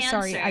 Heather? Cancer.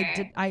 Sorry,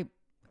 I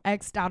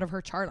X'd out of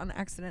her chart on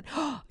accident.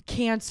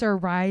 Cancer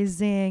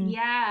rising.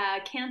 Yeah,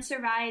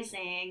 Cancer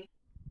rising.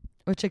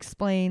 Which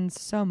explains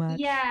so much.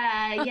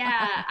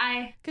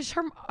 Because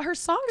her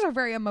songs are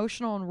very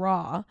emotional and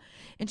raw,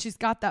 and she's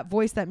got that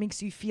voice that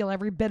makes you feel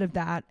every bit of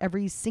that,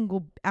 every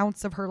single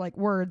ounce of her like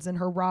words and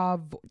her raw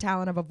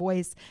talent of a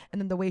voice, and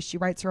then the way she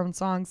writes her own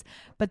songs.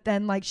 But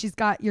then like she's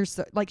got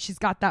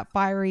that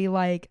fiery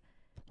like,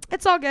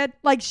 it's all good.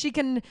 Like she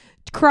can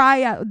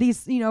cry at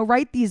these,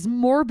 write these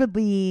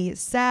morbidly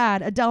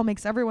sad. Adele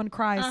makes everyone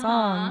cry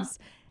songs,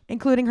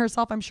 including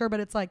herself, I'm sure.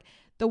 But it's like,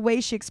 the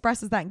way she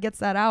expresses that and gets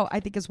that out, I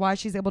think is why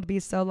she's able to be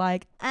so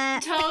like,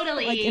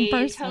 totally, like in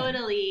person.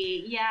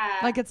 Totally, yeah.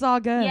 Like it's all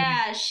good.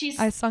 Yeah,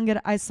 I sung it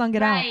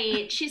out.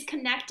 Right, she's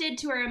connected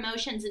to her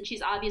emotions, and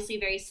she's obviously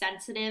very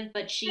sensitive,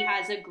 but she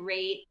has a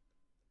great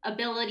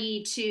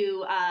ability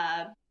to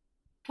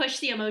push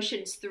the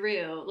emotions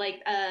through,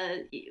 like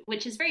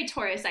which is very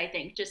Taurus, I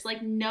think. Just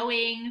like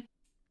knowing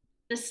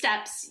the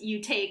steps you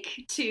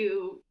take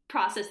to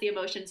process the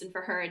emotions, and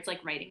for her, it's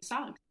like writing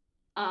songs.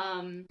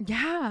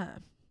 Yeah.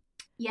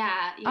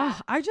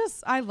 Oh,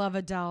 I love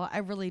Adele. I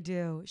really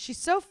do. She's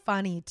so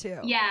funny too.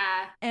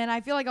 Yeah. And I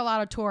feel like a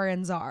lot of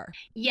Taurans are.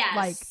 Yes.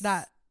 Like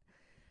that.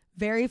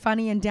 Very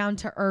funny and down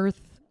to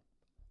earth.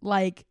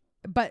 Like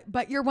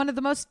but you're one of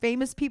the most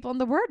famous people in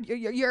the world.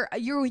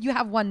 You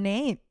have one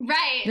name.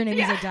 Right. Your name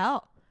is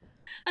Adele.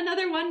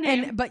 Another one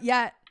name. But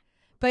yet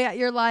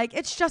you're like,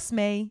 it's just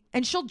me.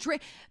 And she'll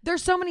drink.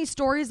 There's so many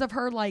stories of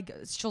her, like,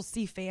 she'll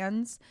see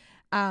fans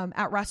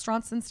at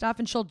restaurants and stuff,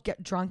 and she'll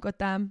get drunk with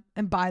them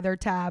and buy their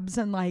tabs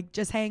and like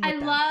just hang with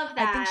them. I love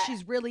that. I think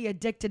she's really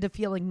addicted to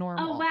feeling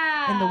normal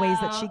wow. in the ways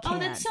that she can. Oh,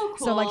 that's so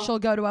cool. So like she'll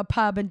go to a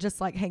pub and just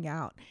like hang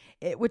out,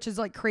 which is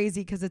like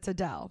crazy because it's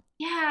Adele.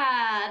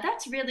 Yeah,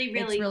 that's really,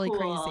 really,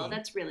 cool. Crazy.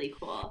 That's really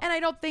cool. And I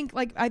don't think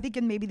I think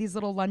in maybe these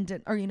little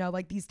London or,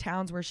 like these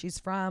towns where she's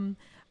from,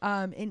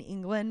 in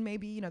England,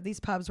 maybe, these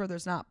pubs where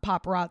there's not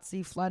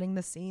paparazzi flooding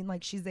the scene,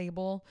 like she's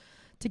able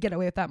to get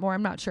away with that more.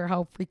 I'm not sure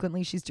how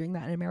frequently she's doing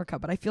that in America,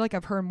 but I feel like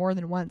I've heard more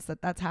than once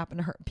that that's happened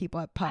to her people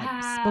at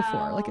pubs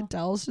before. Like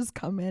Adele's just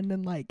come in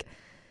and like,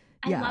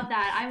 yeah. I love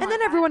that. And then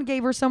everyone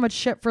gave her so much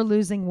shit for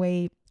losing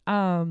weight.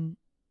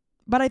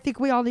 But I think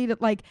we all need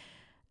it. Like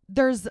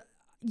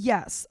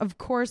yes, of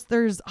course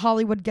there's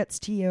Hollywood gets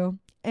to you.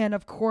 And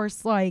of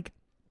course, like,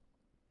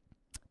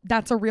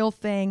 that's a real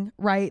thing,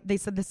 right? They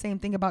said the same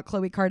thing about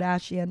Khloe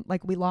Kardashian.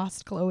 Like, we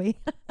lost Khloe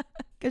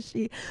because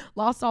she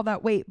lost all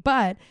that weight.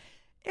 But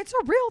it's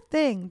a real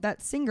thing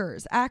that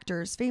singers,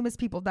 actors, famous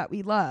people that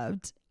we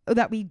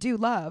do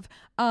love.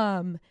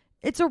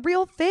 It's a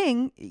real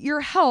thing.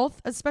 Your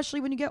health,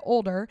 especially when you get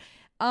older,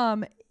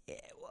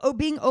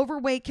 being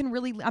overweight can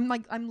really,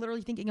 I'm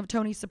literally thinking of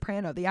Tony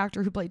Soprano, the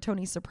actor who played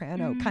Tony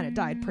Soprano, kind of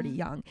died pretty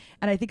young.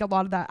 And I think a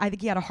lot of that, I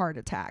think he had a heart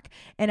attack.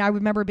 And I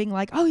remember being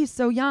like, oh, he's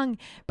so young.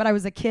 But I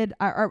was a kid.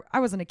 I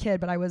wasn't a kid,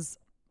 but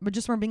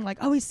just remember being like,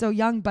 oh, he's so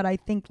young. But I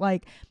think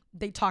like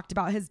they talked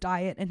about his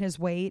diet and his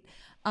weight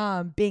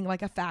being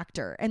like a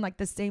factor. And like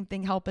the same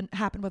thing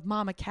happened with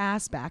Mama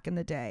Cass back in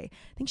the day.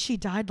 I think she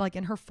died like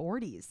in her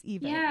 40s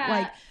even.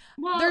 Yeah.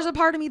 Like there's a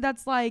part of me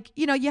that's like,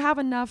 you have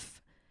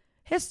enough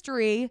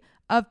history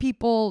of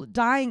people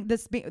dying,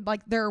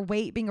 like their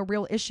weight being a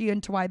real issue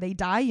into why they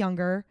die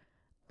younger.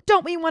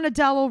 Don't we want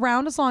Adele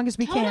around as long as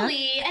we can?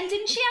 Totally. And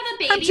didn't she have a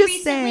baby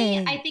recently?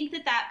 Saying. I think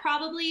that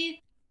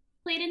probably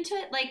played into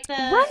it. Like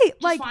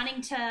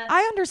wanting to.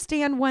 I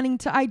understand wanting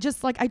to. I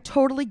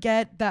totally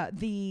get that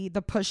the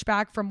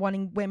pushback from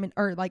wanting women,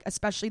 or like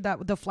especially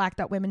the flack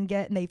that women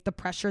get, and the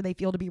pressure they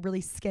feel to be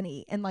really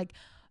skinny, and like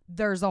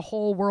there's a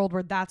whole world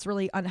where that's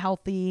really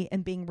unhealthy,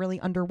 and being really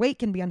underweight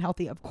can be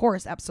unhealthy, of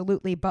course,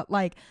 absolutely. But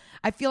like,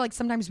 I feel like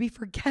sometimes we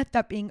forget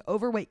that being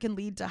overweight can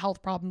lead to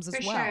health problems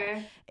as well.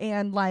 Sure.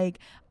 And like,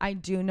 I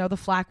do know the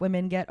flack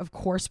women get, of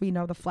course we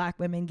know the flack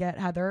women get,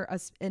 Heather,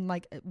 and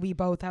like we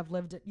both have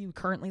you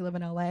currently live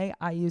in LA.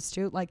 I used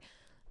to, like,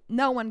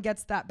 no one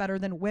gets that better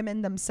than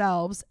women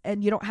themselves.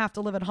 And you don't have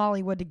to live in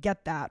Hollywood to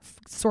get that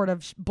sort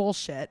of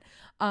bullshit.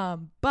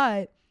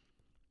 But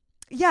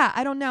yeah,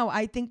 I don't know.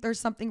 I think there's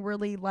something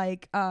really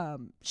like,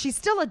 she's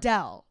still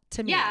Adele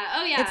to me. Yeah.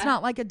 Oh yeah. It's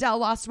not like Adele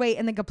lost weight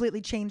and then completely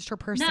changed her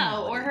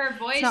personality. No, or her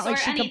voice, it's not like or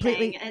she anything.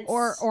 Completely,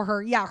 or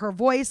her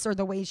voice, or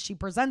the way she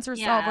presents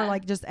herself, or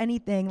like just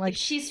anything. Like, if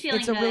she's feeling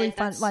it's a good, really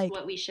fun, that's like,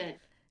 what we should.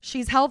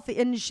 She's healthy,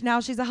 and now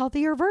she's a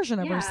healthier version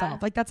of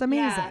herself. Like, that's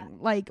amazing. Yeah.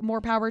 Like, more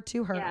power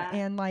to her. Yeah.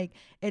 And like,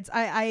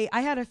 I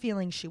had a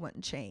feeling she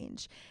wouldn't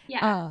change.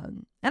 Yeah.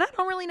 And I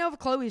don't really know if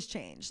Chloe's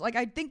changed. Like,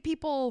 I think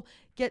people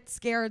get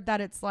scared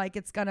that it's like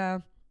it's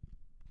gonna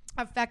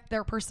affect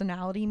their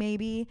personality,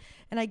 maybe.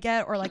 And I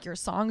get, or like your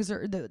songs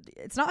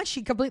it's not like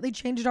she completely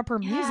changed up her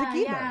music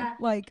either. Yeah.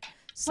 Like,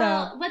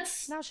 so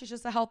now she's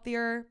just a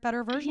healthier,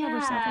 better version of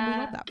herself, and we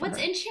love that for her.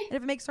 And if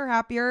it makes her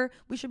happier,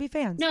 we should be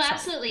fans. No,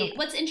 absolutely.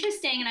 What's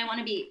interesting, and I want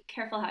to be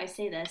careful how I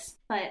say this,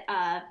 but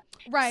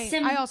right.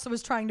 I also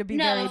was trying to be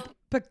very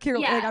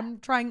peculiar. Yeah. Like, I'm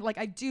trying, like,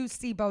 I do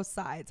see both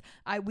sides.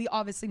 We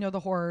obviously know the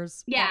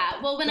horrors. Yeah.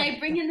 Well, when I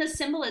bring in the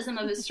symbolism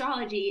of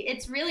astrology,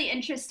 it's really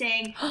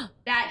interesting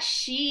that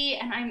she,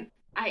 and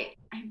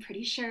I'm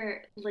pretty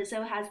sure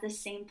Lizzo has the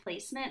same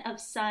placement of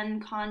Sun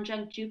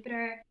conjunct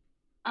Jupiter.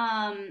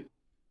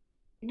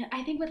 No,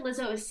 I think with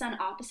Lizzo is Sun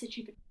opposite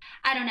Jupiter.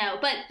 I don't know,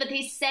 but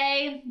they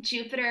say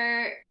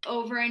Jupiter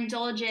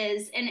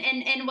overindulges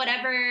and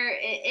whatever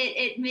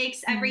it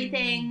makes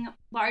everything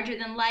larger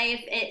than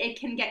life. It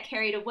can get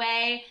carried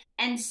away,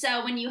 and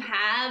so when you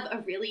have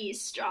a really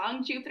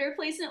strong Jupiter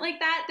placement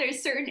like that,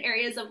 there's certain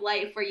areas of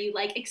life where you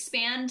like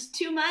expand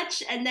too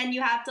much, and then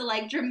you have to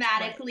like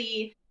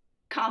dramatically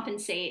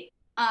compensate.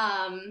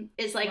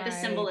 Is like the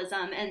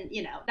symbolism, and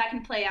that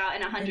can play out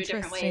in 100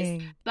 different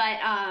ways. But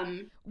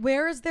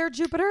where is their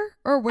Jupiter,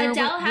 or where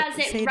Adele has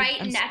it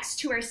right next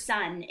to her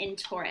sun in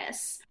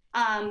Taurus,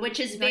 which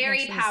is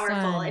very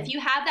powerful. If you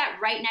have that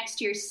right next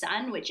to your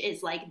sun, which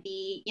is like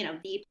the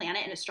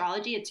planet in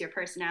astrology, it's your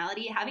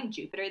personality. Having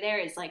Jupiter there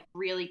is like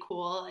really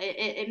cool.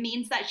 It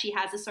means that she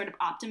has a sort of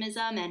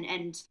optimism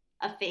and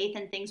a faith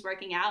in things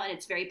working out, and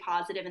it's very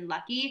positive and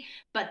lucky.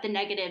 But the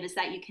negative is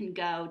that you can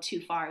go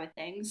too far with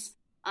things.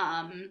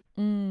 And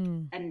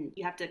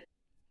you have to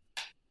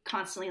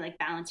constantly like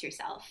balance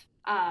yourself.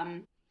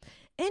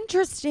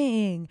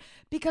 Interesting,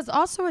 because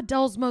also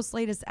Adele's most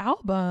latest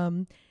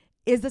album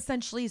is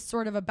essentially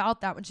sort of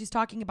about that when she's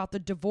talking about the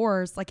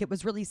divorce. Like, it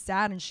was really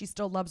sad and she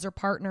still loves her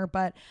partner,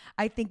 but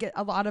I think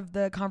a lot of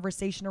the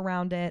conversation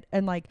around it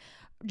and like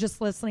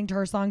just listening to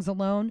her songs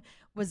alone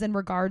was in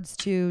regards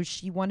to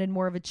she wanted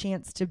more of a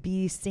chance to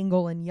be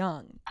single and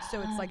young.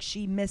 So it's like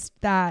she missed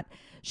that.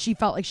 She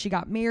felt like she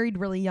got married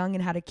really young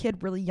and had a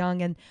kid really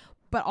young, and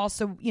but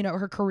also, you know,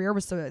 her career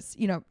was so,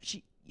 you know,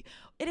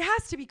 it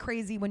has to be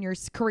crazy when your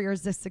career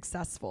is this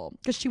successful,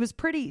 because she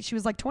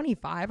was like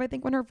 25, I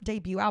think, when her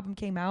debut album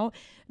came out,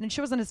 and she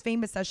wasn't as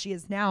famous as she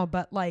is now,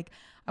 but like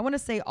I want to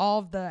say all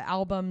of the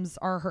albums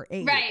are her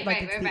age.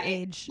 Right.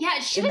 Age. Yeah,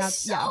 she was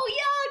so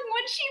young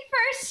when she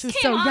first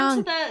came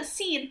onto the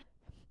scene.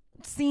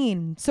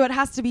 So it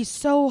has to be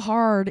so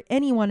hard.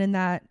 Anyone in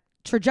that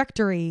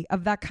trajectory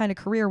of that kind of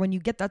career, when you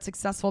get that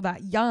successful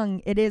that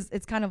young,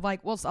 it's kind of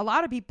like, well, a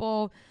lot of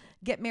people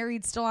get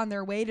married still on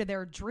their way to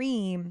their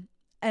dream,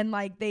 and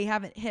like they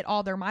haven't hit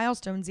all their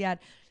milestones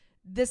yet.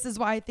 This is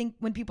why I think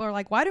when people are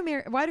like, why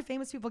do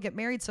famous people get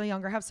married so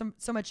young or have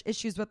so much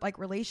issues with like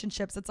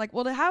relationships? It's like,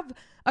 well, to have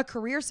a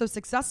career so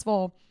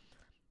successful,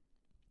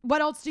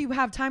 what else do you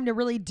have time to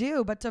really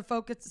do but to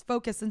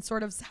focus and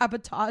sort of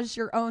sabotage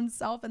your own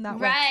self in that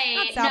way? Right.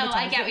 Not sabotage, no,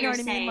 I get what you're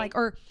I mean? Like,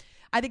 or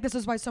I think this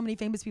is why so many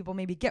famous people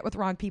maybe get with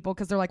wrong people,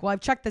 because they're like, well,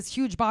 I've checked this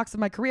huge box of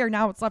my career.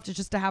 Now what's left is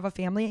just to have a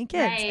family and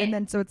kids. Right. And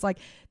then so it's like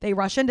they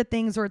rush into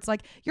things, or it's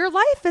like your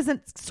life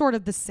isn't sort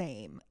of the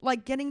same.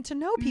 Like getting to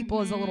know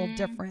people is a little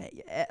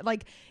different.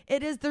 Like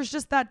it is. There's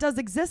just that does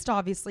exist,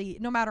 obviously,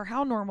 no matter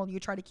how normal you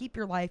try to keep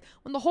your life.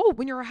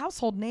 When you're a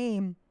household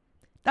name,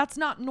 that's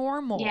not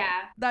normal. Yeah.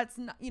 That's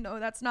not,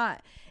 that's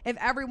not, if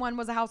everyone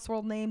was a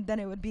household name, then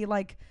it would be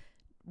like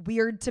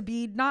weird to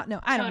be not know.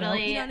 I don't know.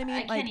 You know what I mean?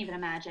 I can't even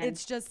imagine.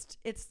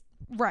 It's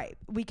right.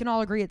 We can all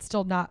agree it's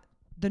still not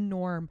the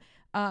norm.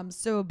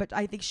 But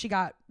I think she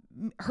got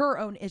her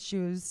own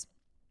issues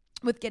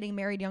with getting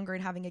married younger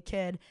and having a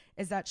kid,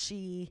 is that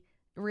she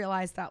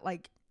realized that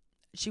like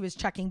she was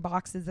checking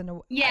boxes in a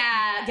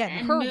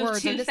again, her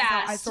words, and this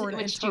fast, is how I sort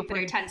of which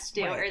Jupiter tends to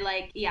do, right. Or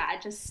like,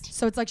 just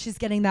so it's like she's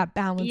getting that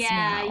balance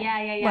now.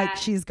 Yeah. Like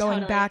she's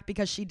going back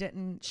because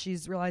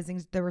she's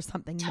realizing there was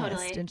something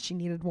missed, and she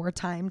needed more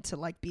time to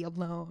like be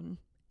alone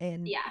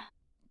and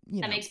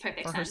that makes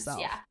perfect sense. Herself.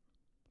 Yeah,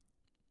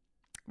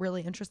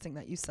 really interesting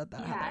that you said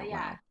that. Yeah, Heather.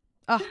 yeah.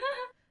 Wow.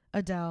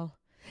 Adele.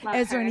 Love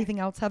Is there her. anything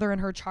else, Heather, in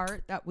her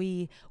chart that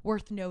we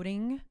worth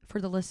noting for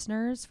the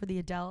listeners, for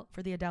the Adeles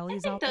I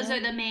think out those there?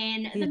 are the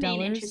main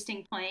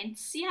interesting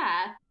points.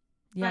 Yeah.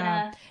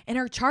 Yeah. And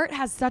her chart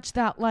has such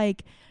that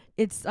like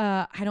it's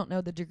I don't know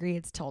the degree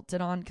it's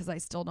tilted on, because I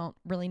still don't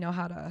really know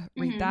how to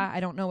read that. I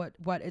don't know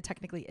what it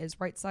technically is,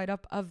 right side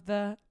up of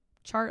the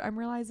chart, I'm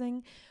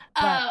realizing.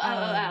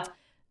 But,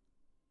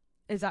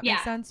 does that make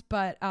sense?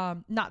 But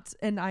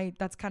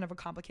that's kind of a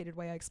complicated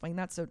way I explain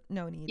that, so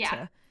no need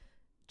to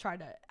try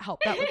to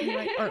help that with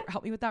me or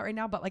help me with that right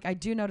now. But like I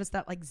do notice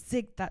that like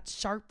that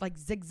sharp like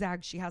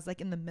zigzag she has like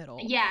in the middle.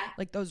 Yeah.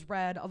 Like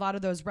a lot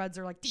of those reds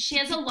are like she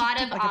has a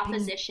lot of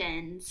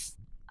oppositions.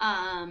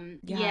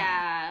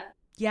 Yeah.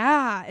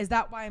 Is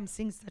that why I'm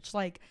seeing such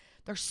like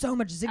there's so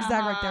much zigzag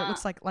right there? It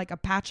looks like a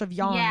patch of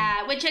yarn.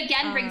 Yeah, which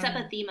again brings up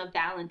a theme of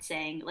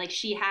balancing. Like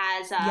she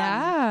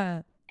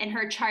has in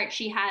her chart,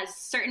 she has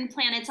certain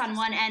planets on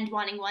one end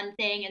wanting one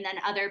thing, and then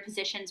other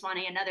positions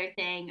wanting another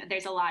thing.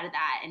 There's a lot of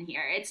that in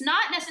here. It's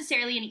not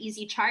necessarily an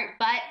easy chart,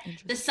 but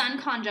the Sun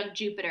conjunct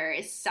Jupiter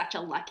is such a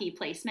lucky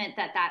placement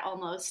that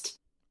almost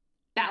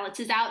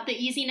balances out the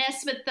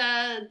easiness with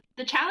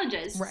the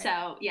challenges. Right.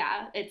 So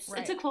yeah, it's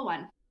a cool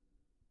one.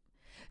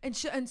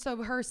 And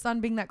so her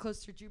Sun being that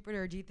close to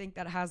Jupiter, do you think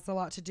that has a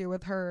lot to do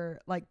with her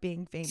like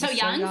being famous? So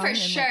young for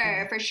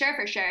sure.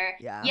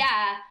 Yeah.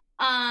 Yeah.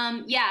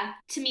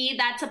 To me,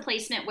 that's a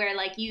placement where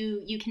like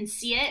you can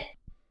see it.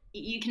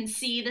 You can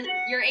see that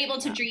you're able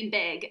to dream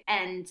big,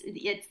 and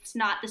it's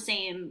not the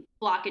same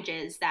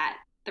blockages that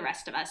the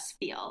rest of us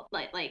feel.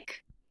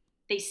 Like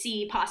they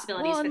see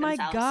possibilities for themselves.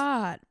 My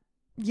God.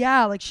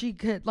 Yeah, like she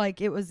could, like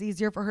it was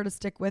easier for her to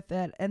stick with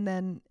it, and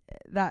then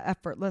that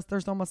effortless.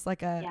 There's almost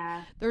like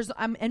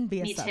I'm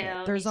envious of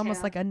it. There's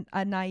almost like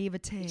a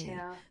naivete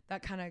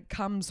that kind of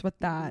comes with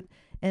that,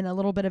 and a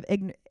little bit of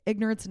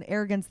ignorance and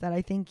arrogance that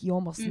I think you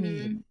almost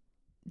need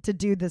to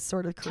do this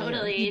sort of career.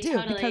 Totally.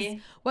 Because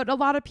what a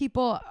lot of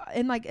people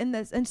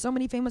and so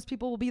many famous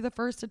people will be the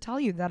first to tell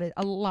you that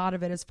a lot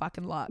of it is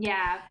fucking luck.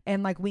 Yeah,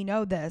 and like we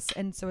know this,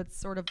 and so it's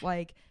sort of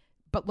like.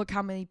 But look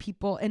how many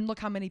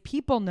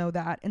people know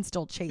that and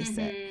still chase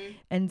it,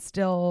 and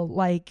still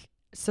like,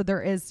 so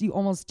you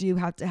almost do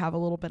have to have a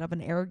little bit of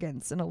an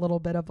arrogance and a little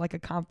bit of like a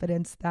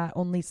confidence that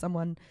only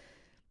someone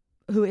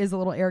who is a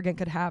little arrogant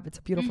could have. It's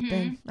a beautiful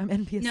thing. I'm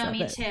envious of it. No,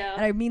 me too.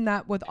 And I mean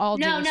that with all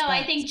due respect.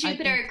 I think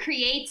Jupiter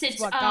creates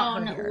its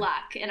own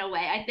luck in a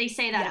way. They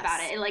say that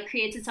about it. It like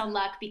creates its own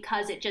luck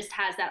because it just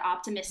has that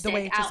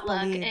optimistic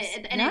outlook, and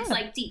it's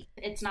like deep.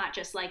 It's not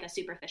just like a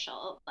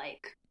superficial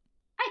like.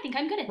 I think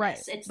I'm good at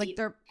this. It's like deep.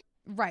 they're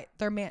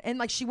man, and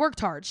like she worked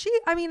hard.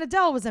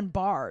 Adele was in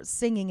bars,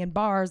 singing in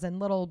bars and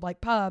little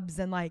like pubs,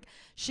 and like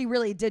she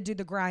really did do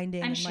the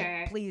grinding. I'm and,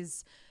 sure. Like,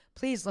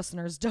 please,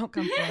 listeners, don't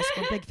come for us.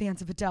 We're big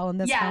fans of Adele in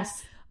this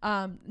house.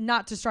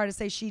 Not to try to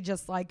say she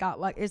just like got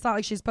like, it's not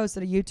like she's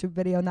posted a YouTube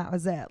video and that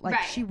was it. Like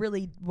she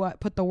really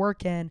put the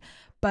work in.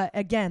 But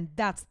again,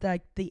 that's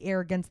the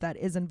arrogance that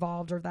is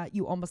involved, or that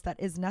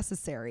is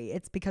necessary.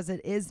 It's because it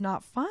is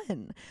not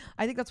fun.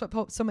 I think that's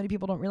what so many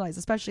people don't realize,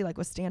 especially like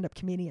with stand-up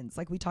comedians.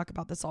 Like we talk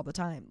about this all the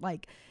time.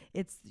 Like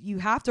you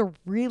have to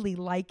really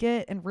like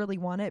it and really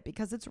want it,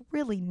 because it's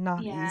really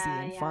not easy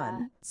and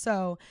fun.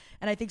 So,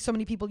 and I think so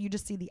many people, you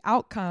just see the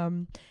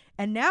outcome,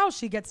 and now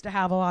she gets to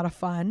have a lot of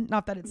fun.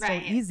 Not that it's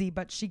still easy,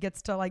 but she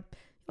gets to like,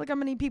 look how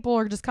many people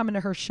are just coming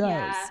to her shows.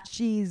 Yeah.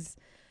 She's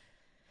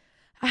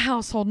a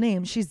household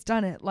name. She's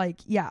done it.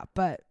 Like,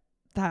 but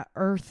that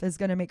Earth is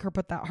going to make her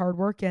put that hard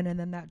work in, and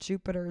then that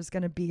Jupiter is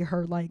going to be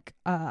her like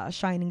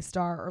shining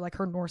star, or like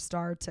her North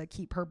Star to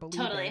keep her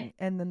believing. Totally.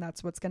 And then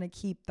that's what's going to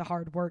keep the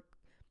hard work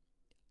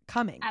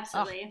coming.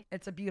 Absolutely.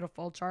 It's a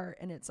beautiful chart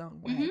in its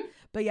own way.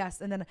 But yes,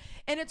 and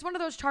it's one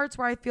of those charts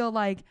where I feel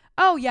like,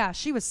 oh yeah,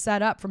 she was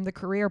set up from the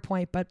career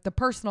point, but the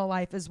personal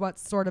life is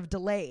what's sort of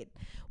delayed.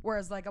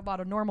 Whereas like a lot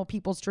of normal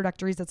people's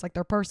trajectories, it's like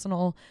their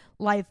personal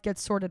life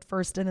gets sorted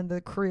first, and then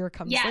the career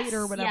comes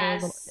later,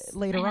 whatever,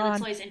 later on.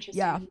 That's always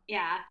interesting.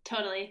 Yeah,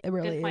 totally. It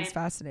really is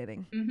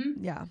fascinating.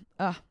 Yeah.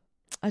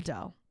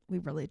 Adele, we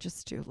really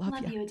just do love you.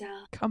 Love you,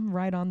 Adele. Come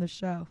right on the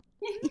show.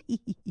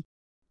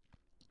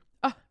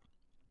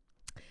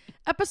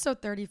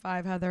 Episode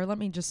 35, Heather, let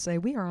me just say,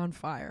 we are on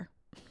fire.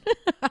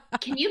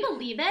 Can you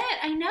believe it?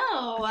 I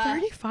know.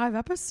 35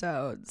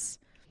 episodes.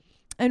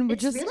 And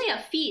it's really a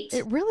feat.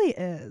 It really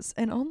is.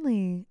 And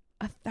only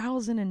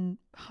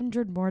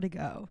 1,100 more to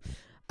go.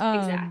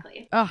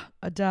 Exactly.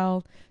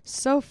 Adele,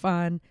 so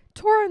fun.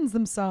 Taurans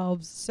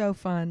themselves, so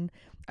fun.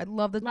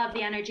 Love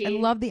the energy. I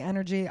love the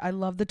energy. I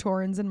love the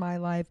Taurans in my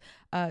life.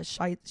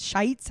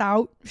 Shouts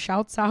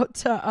out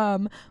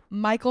to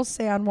Michael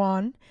San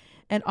Juan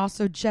and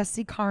also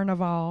Jesse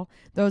Carnival.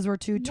 Those were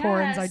two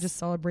Taurans I just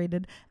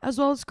celebrated, as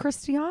well as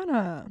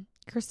Christiana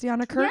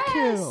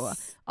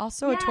Kirku,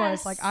 also a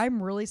Taurus. Like,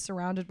 I'm really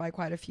surrounded by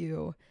quite a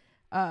few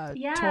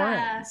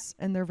Taurans,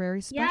 and they're very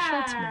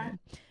special to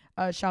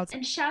me.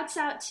 Shouts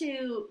out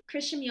to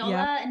Christian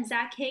Miola and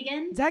Zach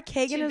Hagen. Zach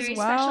Hagen two as very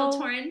well.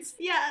 Special Taurans.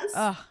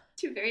 Yes.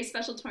 Two very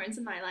special Taurans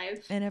in my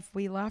life. And if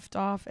we left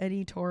off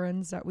any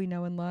Taurans that we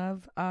know and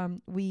love,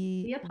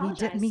 we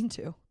didn't mean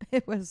to.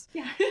 It was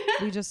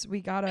we're just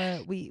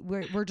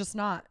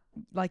not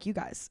like you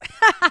guys.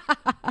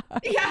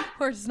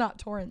 We're just not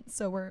Taurans,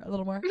 so we're a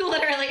little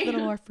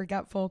more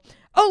forgetful.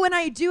 Oh, and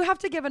I do have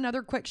to give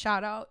another quick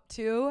shout out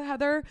to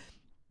Heather,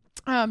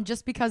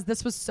 just because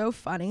this was so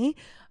funny.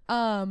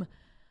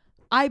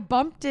 I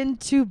bumped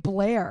into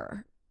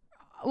Blair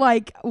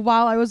like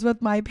while I was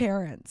with my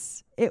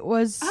parents. It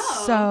was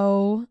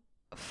so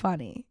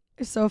funny.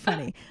 So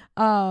funny.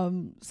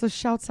 So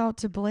shouts out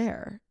to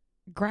Blair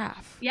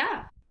Graff.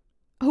 Yeah.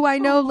 Who I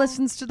know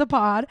listens to the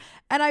pod,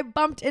 and I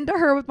bumped into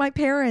her with my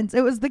parents.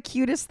 It was the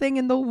cutest thing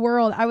in the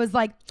world. I was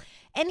like,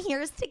 and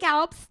here's to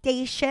Gallup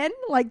Station,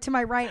 like to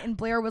my right, and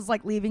Blair was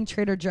like leaving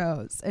Trader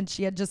Joe's, and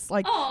she had just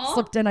like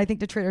slipped in, I think,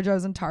 to Trader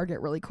Joe's and Target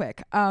really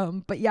quick.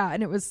 But yeah,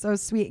 and it was so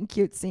sweet and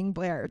cute seeing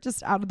Blair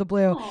just out of the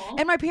blue.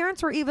 And my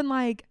parents were even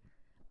like,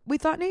 we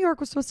thought New York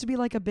was supposed to be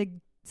like a big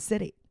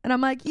city. And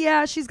I'm like,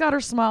 yeah, she's got her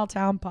small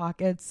town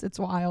pockets. It's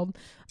wild.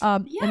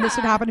 And this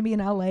would happen to be in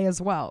LA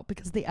as well,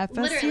 because the FSU,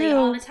 literally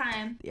all the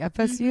time. The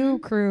FSU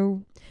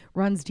crew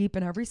runs deep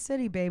in every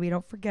city, baby.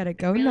 Don't forget it.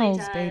 Go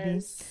Knowles, baby.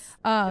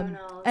 Go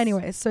Knowles.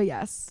 Anyway, so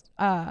yes.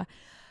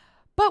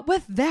 But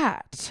with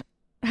that,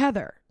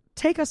 Heather,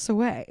 take us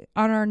away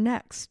on our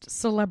next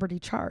celebrity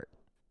chart.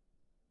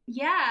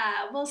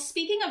 Yeah. Well,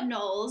 speaking of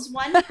Knowles,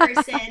 one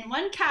person,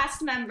 one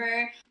cast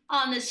member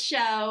on this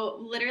show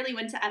literally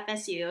went to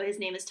FSU. His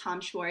name is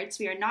Tom Schwartz.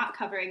 We are not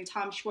covering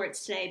Tom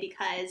Schwartz today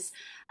because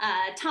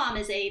Tom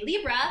is a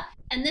Libra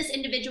and this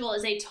individual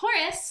is a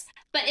Taurus.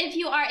 But if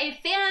you are a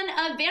fan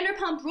of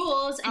Vanderpump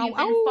Rules and you've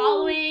been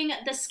following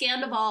the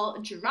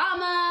Scandival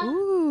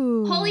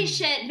drama, holy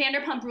shit,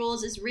 Vanderpump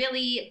Rules is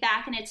really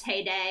back in its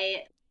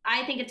heyday.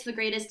 I think it's the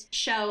greatest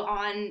show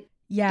on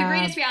the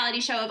greatest reality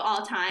show of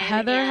all time.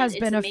 Heather has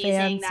been a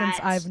fan since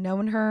I've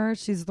known her.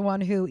 She's the one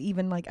who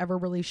even like ever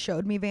really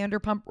showed me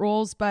Vanderpump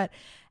Rules. But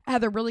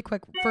Heather, really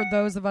quick, for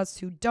those of us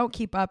who don't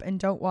keep up and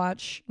don't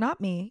watch,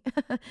 not me,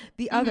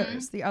 the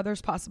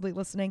others possibly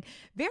listening,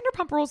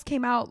 Vanderpump Rules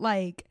came out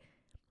like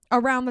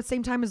around the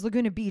same time as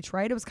Laguna Beach,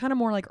 right? It was kind of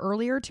more like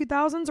earlier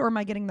 2000s, or am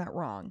I getting that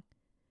wrong?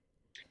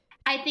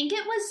 I think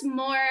it was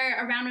more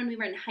around when we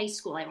were in high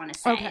school, I want to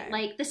say. Okay.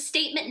 Like, the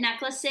statement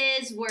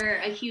necklaces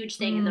were a huge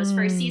thing in those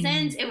first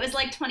seasons. It was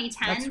like 2010s,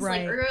 That's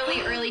right. like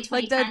early 2010s.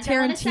 Like the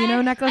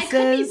Tarantino necklaces. I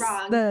could be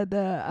wrong.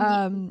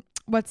 The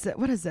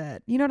what is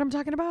it? You know what I'm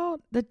talking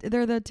about? Is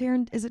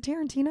it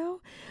Tarantino?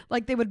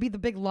 Like, they would be the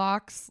big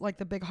locks, like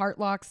the big heart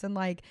locks, and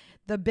like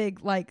the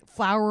big like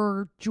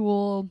flower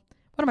jewel.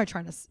 What am I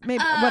trying to say?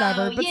 Maybe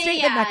whatever. But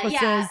statement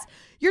necklaces. Yeah.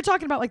 You're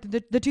talking about like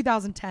the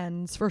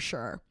 2010s for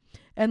sure.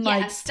 And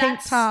like tank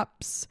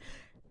tops,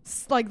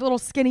 like little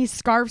skinny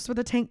scarves with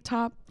a tank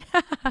top.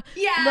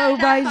 Yeah,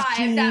 low-rise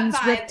jeans,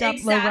 ripped up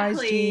exactly.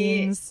 low-rise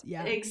jeans.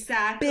 Yeah,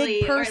 exactly.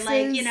 Big purses. Or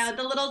like, you know,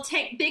 the little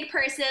big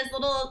purses,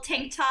 little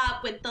tank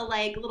top with the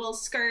like little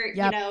skirt,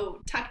 you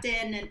know, tucked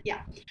in, and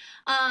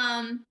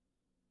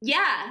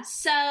yeah,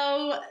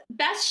 so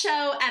best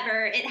show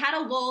ever. It had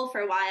a lull for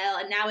a while,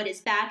 and now it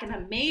is back in a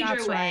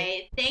major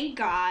way. Thank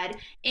God.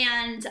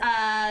 And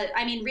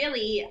I mean,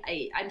 really,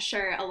 I'm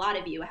sure a lot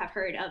of you have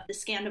heard of the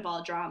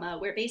Scandival drama,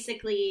 where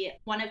basically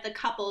one of the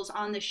couples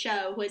on the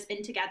show who has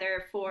been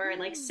together for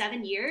like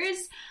 7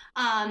 years,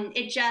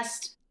 it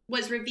just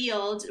was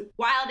revealed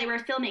while they were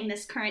filming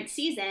this current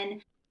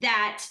season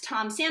that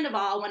Tom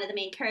Sandoval, one of the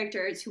main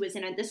characters who was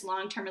in this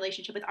long-term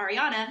relationship with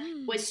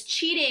Ariana, was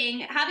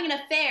cheating, having an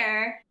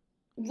affair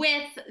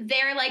with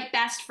their like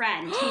best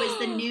friend, who is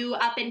the new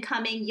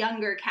up-and-coming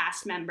younger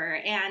cast member,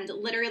 and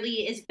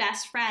literally is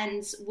best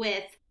friends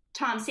with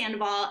Tom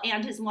Sandoval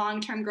and his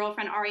long-term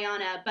girlfriend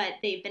Ariana, but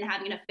they've been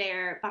having an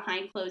affair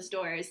behind closed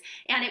doors.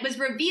 And it was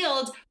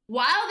revealed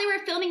while they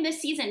were filming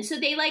this season. So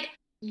they like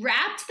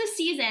wrapped the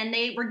season,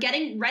 they were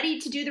getting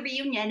ready to do the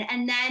reunion,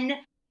 and then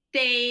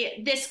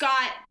this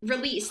got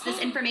released. This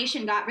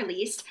information got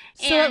released,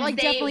 so and it like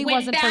they definitely went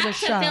wasn't back for the to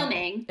show.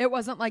 Filming. It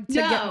wasn't like to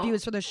get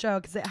views for the show,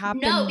 because it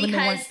happened when they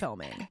weren't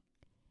filming.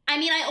 I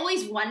mean, I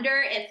always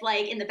wonder if,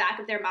 like, in the back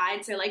of their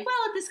minds, they're like, well,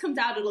 if this comes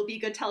out, it'll be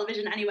good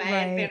television anyway. Right.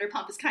 And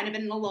Vanderpump is kind of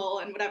in the lull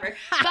and whatever.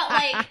 But,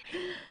 like,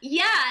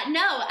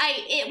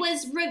 it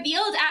was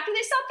revealed after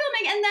they stopped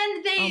filming.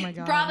 And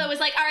then Bravo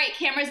was like, all right,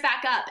 cameras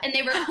back up. And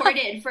they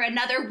recorded for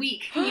another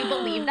week. Can you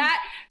believe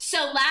that?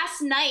 So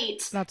last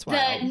night,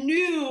 the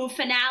new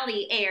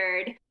finale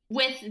aired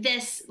with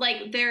this,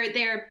 like,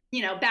 their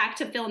back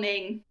to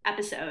filming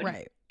episode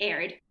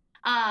aired.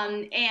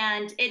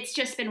 And it's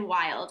just been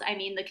wild. I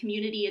mean, the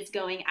community is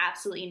going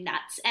absolutely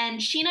nuts. And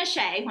Scheana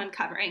Shay, who I'm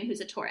covering, who's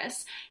a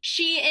Taurus,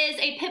 she is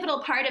a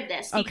pivotal part of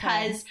this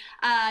because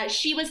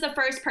she was the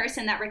first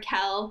person that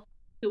Raquel,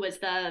 who was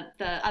the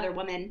other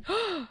woman,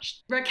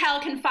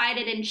 Raquel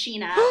confided in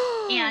Scheana.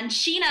 And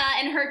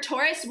Scheana, in her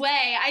Taurus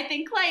way, I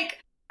think, like,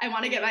 I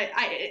want to get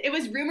it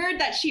was rumored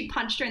that she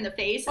punched her in the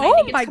face. And I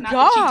think it's come out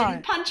that she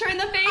didn't punch her in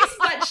the face,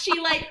 but she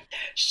like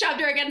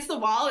shoved her against the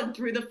wall and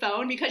threw the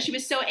phone because she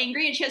was so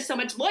angry, and she has so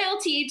much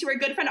loyalty to her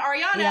good friend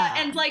Ariana. Yeah.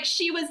 And like,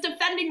 she was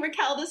defending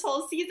Raquel this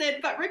whole season,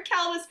 but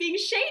Raquel was being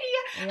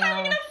shady,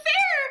 having an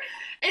affair.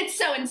 It's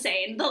so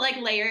insane. The like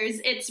layers.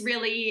 It's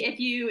really, if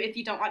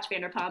you don't watch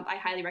Vanderpump, I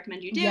highly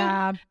recommend you do.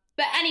 Yeah.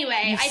 But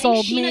anyway, I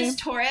think Scheana's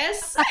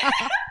Taurus.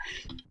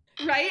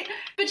 Right?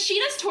 But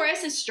Scheana's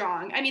Taurus is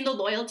strong. I mean, the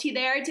loyalty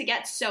there to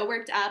get so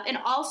worked up. And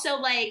also,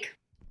 like,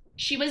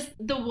 she was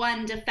the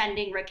one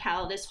defending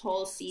Raquel this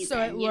whole season.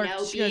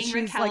 So she's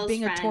Raquel's like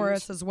being friend. A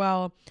Taurus as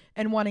well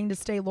and wanting to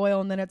stay loyal.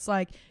 And then it's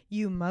like,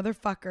 you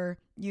motherfucker,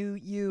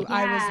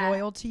 I was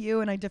loyal to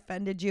you and I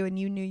defended you and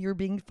you knew you were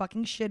being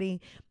fucking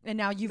shitty. And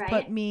now you've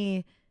put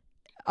me.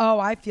 Oh,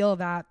 I feel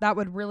that. That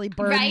would really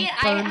burn I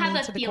have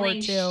me to the core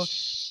too.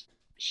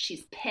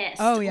 She's pissed.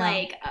 Oh, yeah.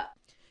 Like,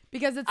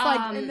 because it's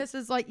like, and this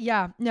is like,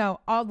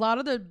 a lot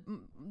of the,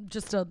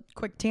 just a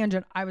quick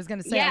tangent, I was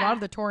going to say a lot of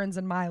the Taurans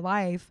in my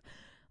life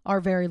are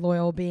very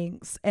loyal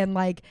beings. And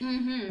like,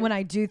 when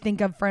I do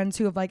think of friends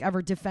who have like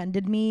ever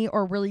defended me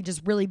or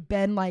really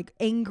been like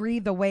angry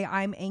the way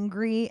I'm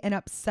angry and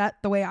upset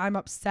the way I'm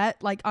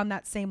upset, like on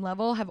that same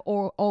level, have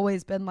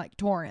always been like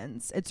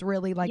Taurans. It's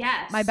really like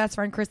my best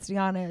friend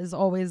Christiana is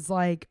always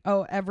like,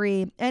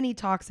 any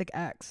toxic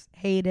ex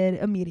hated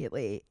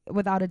immediately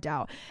without a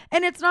doubt.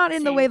 And it's not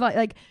in the way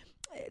like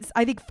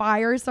I think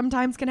fire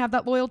sometimes can have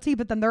that loyalty,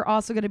 but then they're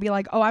also going to be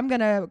like, oh, I'm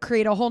going to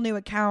create a whole new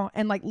account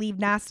and like leave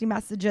nasty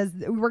messages.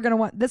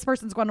 This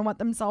person's going to want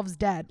themselves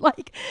dead.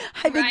 Like,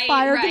 I think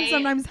fire can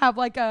sometimes have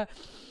like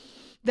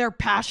their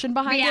passion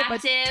behind it,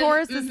 but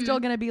Taurus is still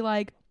going to be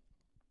like,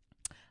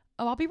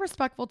 oh, I'll be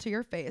respectful to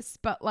your face,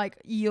 but like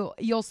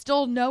you'll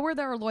still know where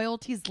their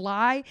loyalties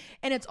lie.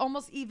 And it's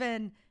almost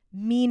even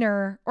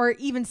meaner or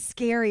even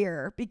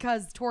scarier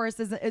because Taurus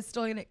is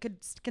still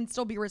can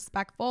still be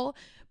respectful,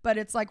 but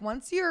it's like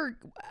once you're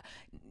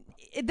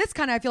this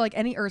kind of, I feel like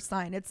any earth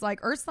sign, it's like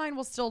earth sign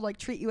will still like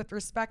treat you with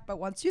respect, but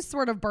once you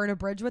sort of burn a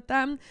bridge with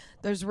them,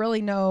 there's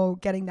really no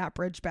getting that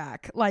bridge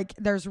back. Like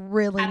there's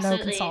really no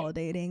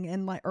consolidating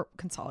and like, or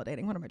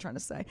consolidating, what am I trying to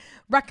say?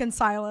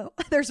 Reconciling.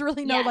 There's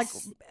really no like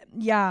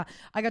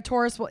a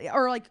Taurus will,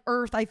 or like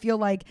earth, I feel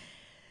like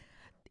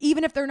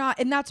even if they're not,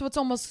 and that's what's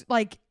almost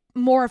like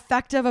more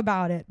effective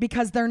about it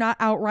because they're not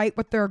outright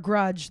with their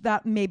grudge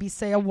that maybe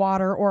say a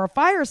water or a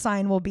fire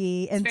sign will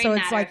be. And so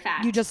it's like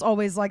you just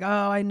always like, oh,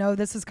 I know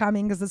this is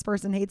coming because this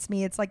person hates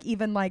me. It's like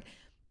even like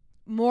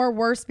more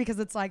worse because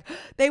it's like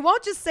they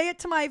won't just say it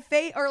to my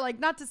face, or like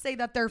not to say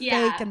that they're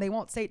fake and they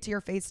won't say it to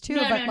your face too,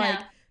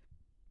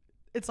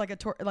 it's like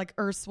like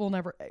Earth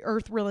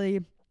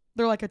really,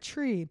 they're like a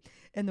tree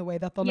in the way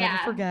that they'll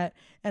never forget,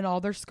 and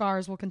all their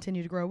scars will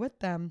continue to grow with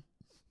them,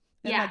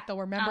 and like they'll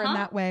remember in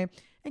that way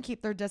and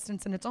keep their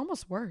distance. And it's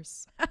almost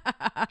worse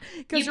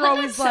because you're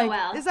always like,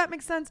 does that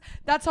make sense?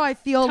 That's how I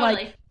feel. Totally.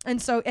 Like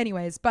And so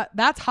anyways, but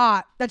that's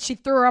hot that she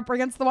threw her up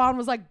against the wall and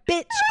was like,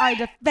 bitch, I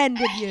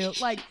defended you.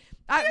 Like,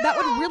 that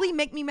would really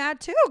make me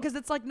mad too, because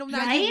it's like, no,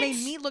 now you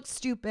made me look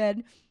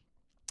stupid.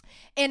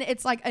 And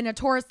it's like, and a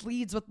Taurus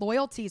leads with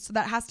loyalty, so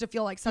that has to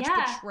feel like such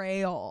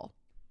betrayal.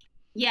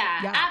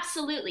 Yeah,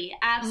 absolutely.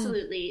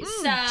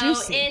 So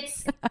juicy.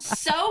 It's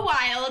so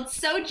wild,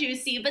 so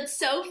juicy, but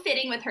so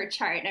fitting with her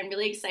chart. And I'm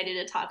really excited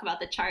to talk about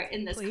the chart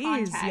in this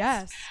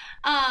context.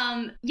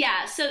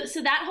 Yes.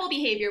 So that whole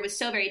behavior was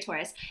so very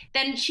Taurus.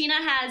 Then Scheana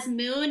has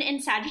Moon in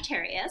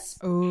Sagittarius,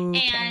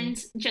 and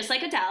just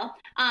like Adele.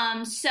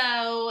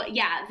 So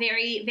yeah,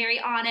 very, very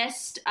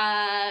honest,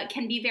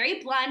 can be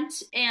very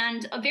blunt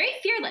and very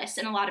fearless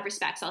in a lot of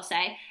respects, I'll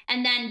say.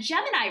 And then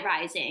Gemini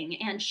rising,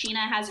 and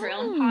Scheana has her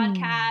own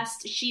podcast.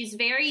 She's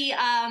very,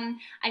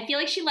 I feel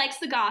like she likes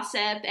the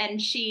gossip,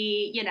 and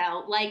she,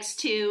 likes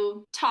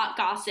to talk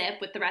gossip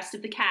with the rest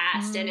of the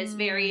cast, and is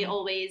very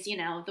always,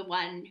 the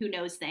one who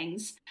knows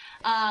things.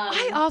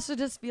 I also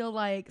just feel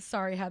like,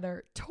 sorry,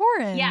 Heather,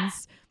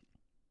 Taurans,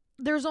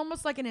 there's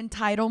almost like an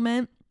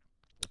entitlement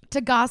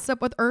to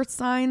gossip with Earth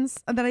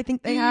signs that I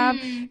think they have,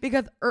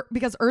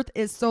 because Earth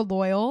is so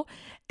loyal,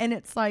 and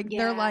it's like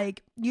they're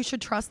like, you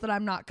should trust that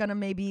I'm not gonna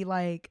maybe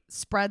like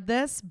spread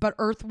this, but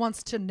Earth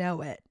wants to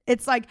know it.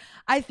 It's like,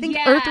 I think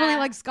Earth really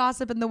likes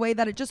gossip in the way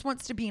that it just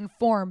wants to be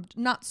informed,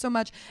 not so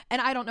much.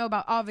 And I don't know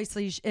about,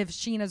 obviously, if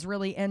Sheena's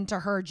really into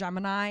her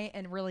Gemini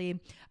and really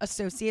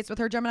associates with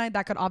her Gemini,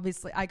 that could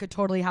obviously, I could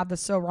totally have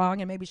this so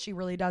wrong, and maybe she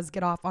really does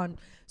get off on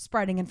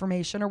spreading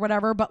information or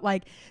whatever. But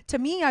like, to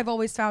me, I've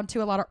always found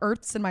too, a lot of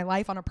Earths in my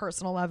life on a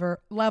personal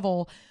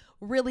level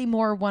really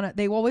more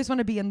they always want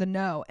to be in the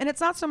know. And it's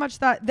not so much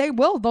that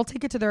they'll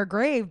take it to their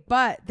grave,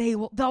 but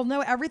they'll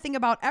know everything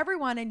about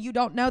everyone, and you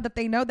don't know that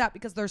they know that,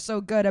 because they're so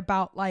good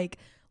about like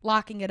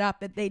locking it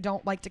up, that they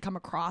don't like to come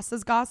across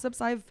as gossips,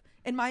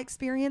 in my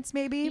experience,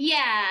 maybe.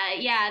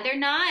 Yeah. They're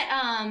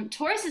not,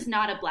 Taurus is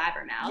not a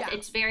blabbermouth. Yeah.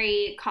 It's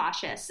very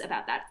cautious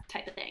about that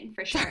type of thing,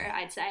 for sure,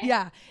 I'd say.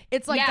 Yeah.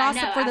 It's like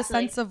gossip for the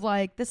sense of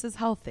like, this is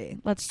healthy.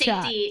 Let's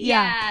chat.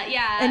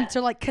 Yeah. And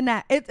to like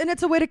connect. And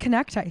it's a way to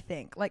connect, I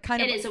think. Like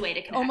kind of. It is a way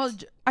to connect.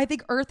 Almost, I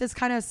think Earth is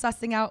kind of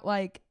sussing out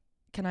like,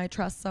 can I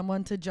trust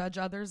someone to judge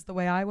others the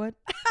way I would?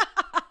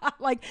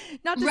 Like,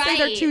 not to say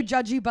they're too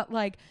judgy, but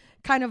like,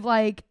 kind of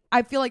like,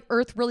 I feel like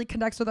Earth really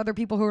connects with other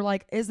people who are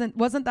like,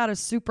 wasn't that a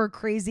super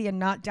crazy and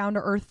not down to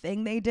earth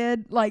thing they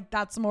did? Like,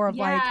 that's more of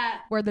like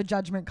where the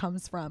judgment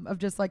comes from, of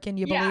just like, can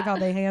you believe how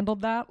they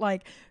handled that?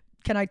 Like,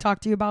 can I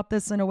talk to you about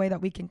this in a way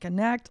that we can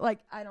connect? Like,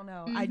 I don't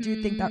know. I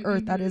do think that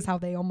Earth, that is how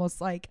they almost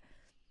like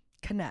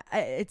connect.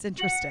 It's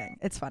interesting.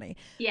 It's funny.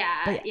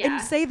 Yeah.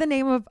 And say the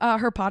name of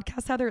her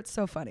podcast, Heather. It's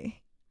so funny.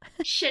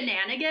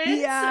 Shenanigans.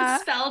 Yeah.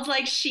 It's spelled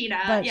like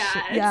Scheana. But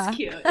It's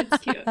cute. It's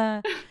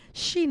cute.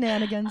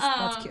 Shenanigans.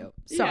 That's cute.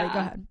 Sorry, go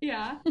ahead.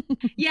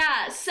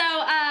 Yeah. So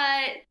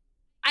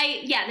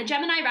the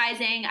Gemini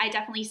rising, I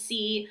definitely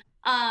see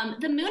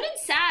the moon in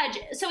Sag.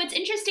 So it's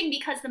interesting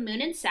because the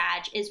moon in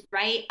Sag is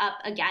right up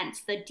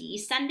against the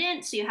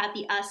descendant. So you have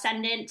the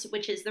ascendant,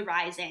 which is the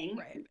rising,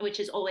 which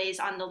is always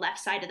on the left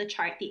side of the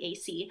chart, the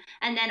AC.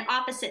 And then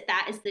opposite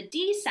that is the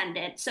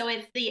descendant. So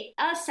if the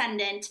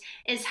ascendant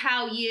is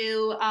how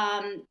you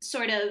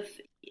sort of,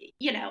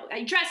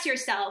 dress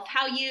yourself,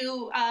 how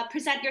you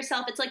present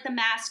yourself. It's like the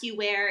mask you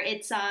wear.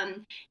 It's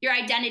your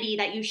identity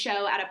that you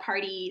show at a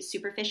party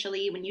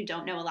superficially when you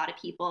don't know a lot of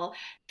people.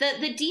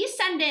 The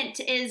descendant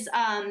is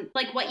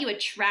like what you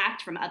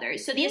attract from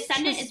others. So the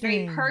ascendant is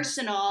very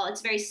personal.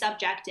 It's very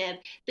subjective.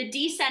 The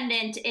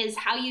descendant is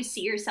how you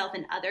see yourself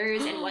in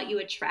others and what you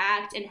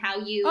attract, and how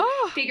you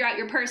figure out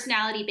your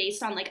personality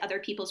based on like other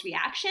people's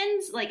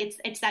reactions. Like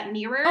it's that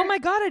mirror. Oh my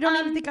God, I don't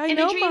even think I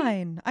know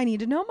mine. I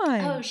need to know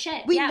mine. Oh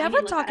shit. We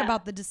never talk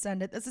about the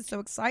descendant. This is so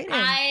exciting.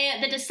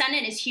 The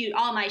descendant is huge.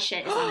 All my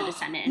shit is on the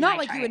descendant. Not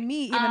like chart. You and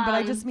me even, but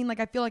I just mean like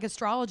I feel like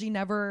astrology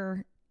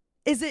never.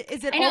 Is it?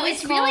 I know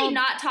it's really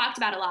not talked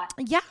about a lot.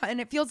 Yeah, and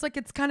it feels like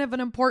it's kind of an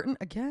important.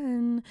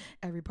 Again,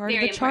 every part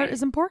of the chart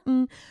is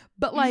important.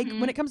 But like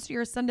when it comes to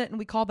your ascendant, and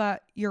we call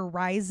that your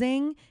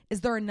rising,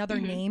 is there another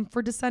name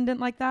for descendant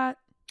like that?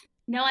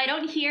 No, I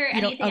don't hear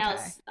anything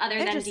else other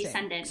than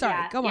descendant.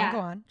 Sorry, go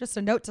on. Just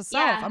a note to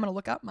self. I'm gonna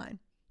look up mine.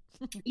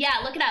 Yeah,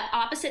 look it up.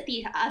 Opposite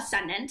the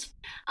ascendant.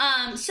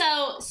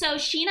 So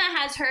Scheana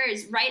has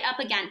hers right up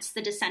against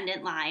the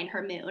descendant line,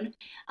 her moon.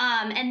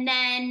 And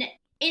then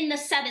in the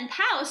 7th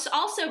house,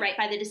 also right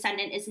by the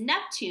descendant, is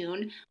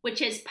Neptune, which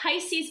is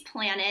Pisces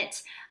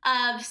planet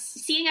of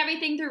seeing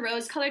everything through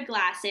rose-colored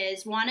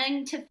glasses,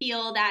 wanting to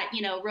feel that,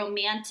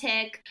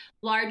 romantic,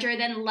 larger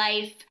than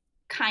life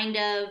kind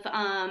of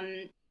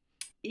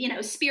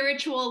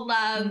spiritual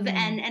love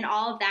and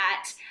all of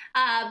that.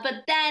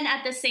 But then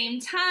at the same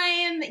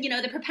time,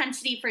 the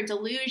propensity for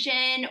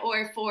delusion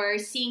or for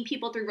seeing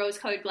people through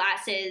rose-colored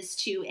glasses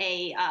to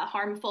a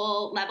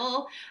harmful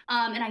level.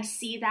 And I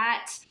see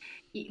that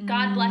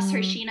God bless her,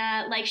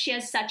 Scheana. Like, she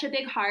has such a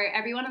big heart.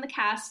 Everyone on the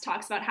cast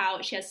talks about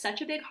how she has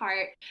such a big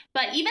heart.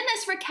 But even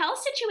this Raquel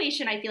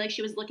situation, I feel like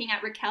she was looking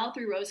at Raquel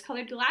through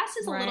rose-colored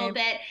glasses a little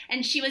bit,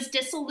 and she was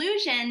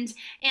disillusioned.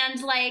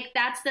 And, like,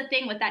 that's the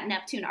thing with that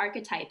Neptune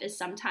archetype, is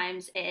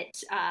sometimes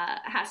it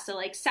has to,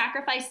 like,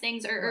 sacrifice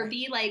things or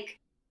be, like,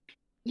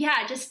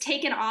 just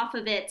taken off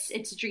of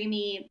its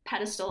dreamy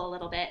pedestal a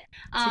little bit.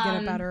 To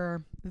get a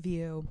better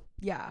view.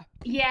 Yeah.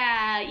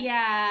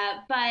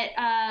 But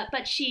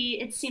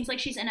it seems like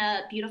she's in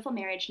a beautiful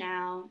marriage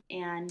now,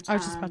 and I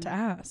was just about to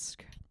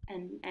ask.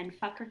 And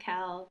fuck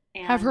Raquel.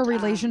 And, have her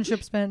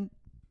relationships been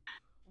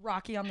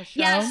rocky on the show?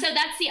 Yeah, so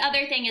that's the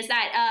other thing, is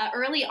that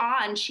early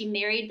on she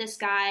married this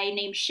guy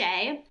named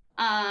Shay.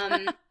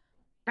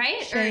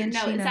 Right? Shay, or no,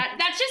 Scheana.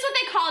 That's just what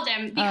they called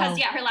him, because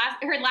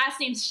her last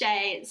name's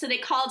Shay, so they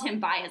called him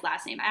by his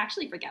last name. I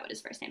actually forget what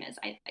his first name is.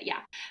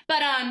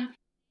 But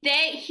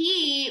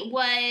it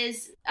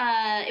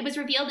was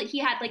revealed that he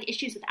had, like,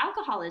 issues with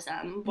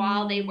alcoholism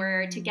while they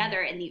were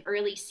together in the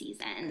early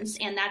seasons.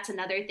 And that's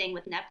another thing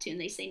with Neptune.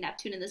 They say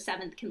Neptune in the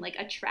 7th can, like,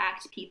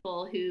 attract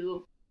people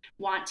who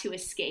want to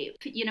escape.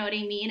 You know what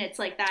I mean? It's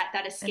like that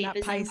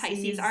escapism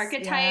Pisces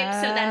archetype. Yep.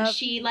 So then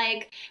she,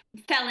 like,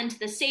 fell into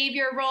the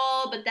savior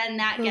role, but then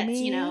that gets,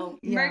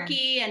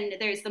 murky, and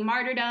there's the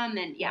martyrdom,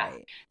 and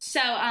right.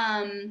 So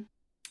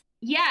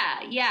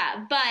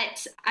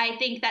but I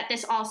think that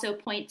this also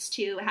points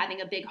to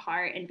having a big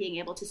heart and being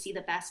able to see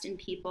the best in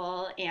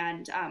people.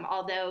 And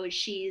although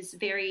she's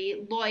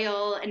very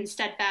loyal and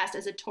steadfast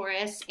as a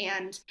Taurus,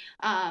 and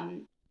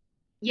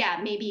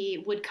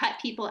maybe would cut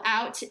people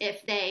out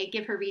if they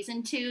give her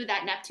reason to,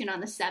 that Neptune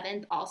on the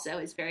 7th also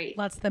is very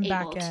lets them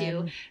able back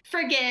to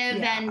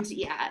forgive and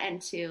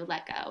to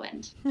let go.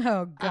 And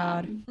oh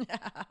God.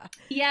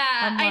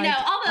 I know.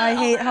 I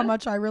hate how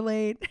much I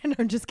relate. And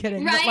I'm just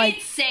kidding. Right?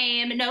 Like,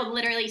 same. No,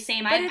 literally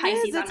same. I have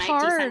Pisces on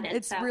my descendant.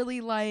 It's really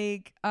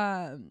like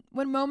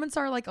when moments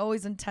are, like,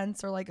 always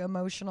intense or, like,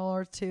 emotional,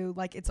 or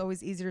like, it's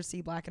always easier to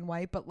see black and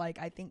white. But, like,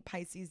 I think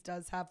Pisces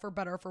does have, for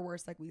better or for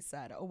worse, like we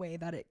said, a way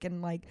that it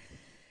can, like,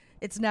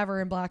 it's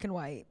never in black and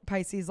white.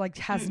 Pisces, like,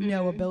 has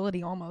no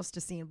ability almost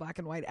to see in black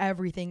and white.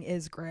 Everything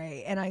is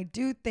gray. And I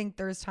do think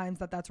there's times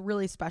that that's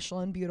really special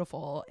and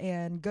beautiful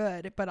and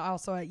good. But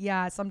also,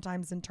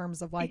 sometimes in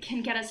terms of, like, it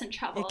can get us in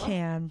trouble. It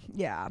can.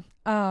 Yeah.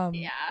 Oh,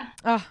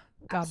 God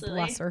absolutely.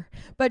 bless her.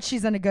 But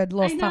she's in a good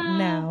little something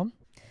now.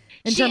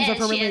 In terms of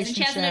her relationship.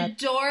 She has an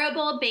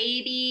adorable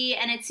baby,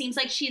 and it seems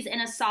like she's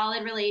in a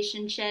solid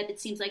relationship. It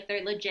seems like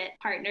they're legit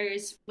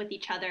partners with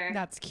each other.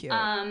 That's cute.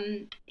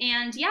 And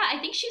I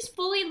think she's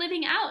fully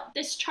living out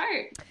this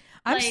chart.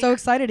 I'm so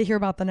excited to hear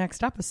about the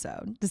next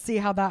episode, to see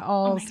how that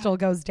all still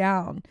goes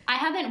down. I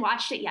haven't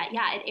watched it yet.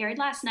 Yeah, it aired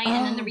last night,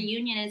 and then the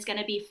reunion is going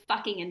to be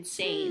fucking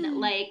insane.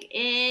 Like,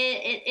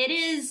 it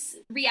is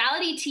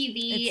reality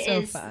TV.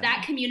 It's so fun.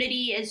 That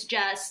community is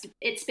just,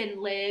 it's been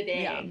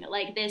living. Yeah.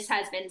 Like, this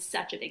has been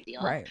such a big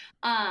deal. Right.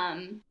 But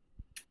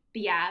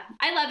yeah,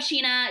 I love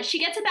Scheana. She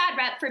gets a bad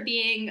rep for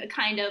being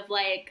kind of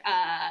like,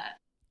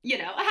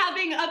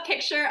 having a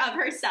picture of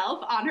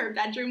herself on her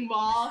bedroom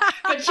wall,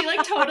 but she,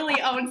 like, totally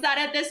owns that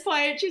at this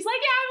point. She's like,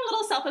 I'm a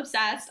little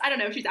self-obsessed. I don't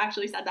know if she's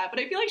actually said that, but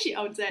I feel like she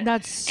owns it.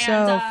 That's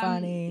so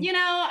funny.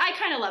 I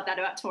kind of love that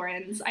about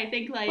Taurans. I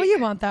think, like... Well, you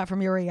want that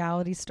from your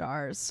reality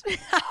stars.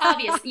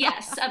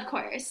 Yes, of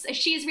course.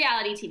 She's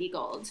reality TV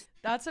gold.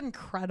 That's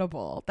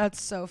incredible.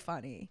 That's so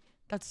funny.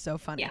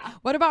 Yeah.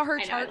 What about her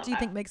chart do you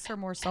think makes her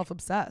more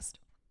self-obsessed?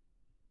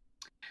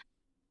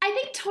 I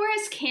think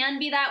Taurus can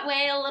be that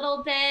way a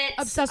little bit.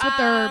 Obsessed with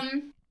their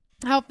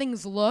how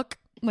things look,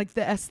 like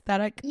the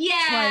aesthetic.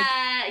 Yeah.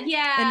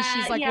 And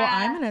she's like, well,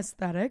 I'm an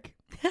aesthetic.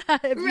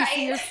 If you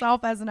see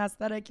yourself as an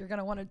aesthetic, you're going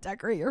to want to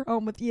decorate your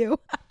home with you.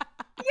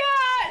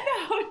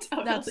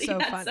 Totally. That's so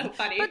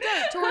funny. But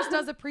Taurus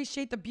does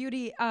appreciate the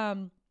beauty,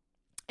 and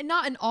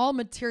not in all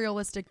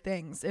materialistic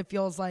things, it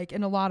feels like,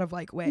 in a lot of,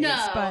 like, ways.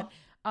 No. But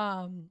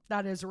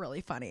that is really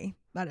funny.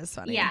 That is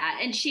funny. Yeah,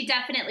 and she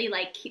definitely,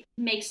 like,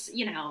 makes,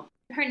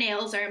 her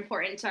nails are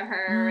important to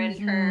her, and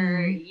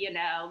her,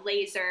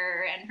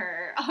 laser, and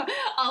her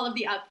all of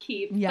the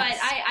upkeep. Yes. But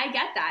I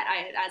get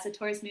that. As a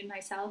Taurus moon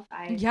myself,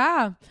 I'm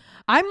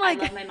like,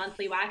 I love my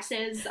monthly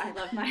waxes. I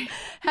love my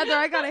Heather.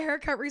 I got a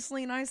haircut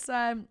recently, and I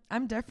said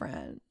I'm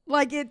different.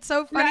 Like, it's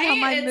so funny how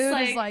my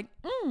mood is like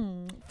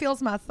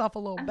feels myself a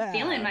little bit.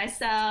 Feeling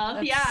myself.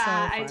 That's so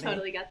I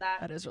totally get that.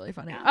 That is really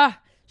funny. Yeah.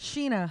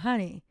 Scheana,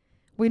 honey,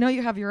 we know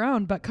you have your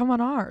own, but come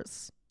on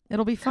ours.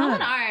 It'll be fun.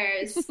 Come on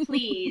ours,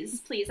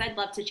 please. I'd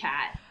love to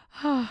chat.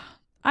 I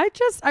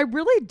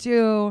really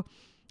do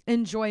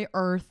enjoy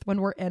Earth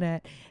when we're in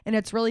it. And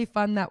it's really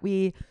fun that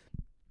we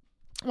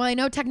Well, I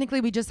know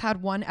technically we just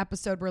had one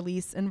episode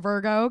release in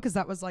Virgo because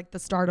that was like the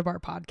start of our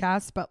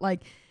podcast, but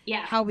like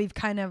how we've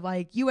kind of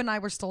like, you and I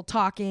were still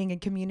talking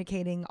and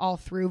communicating all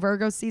through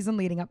Virgo season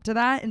leading up to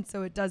that. And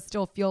so it does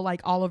still feel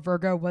like all of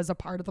Virgo was a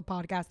part of the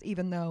podcast,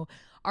 even though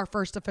our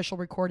first official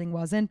recording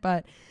wasn't.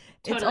 But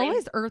it's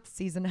always Earth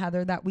season,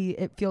 Heather, that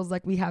it feels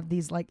like we have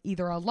these like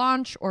either a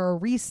launch or a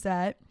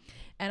reset.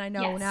 And I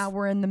know now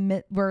we're in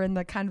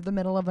the kind of the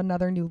middle of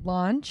another new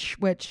launch,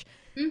 which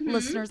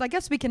listeners, I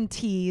guess we can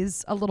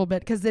tease a little bit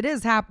because it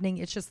is happening.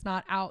 It's just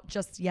not out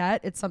just yet.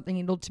 It's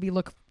something to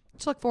look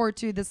forward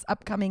to this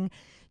upcoming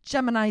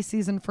Gemini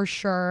season for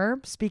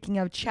sure. Speaking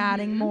of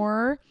chatting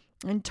more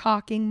and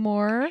talking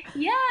more.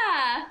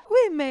 Yeah.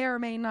 We may or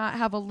may not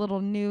have a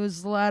little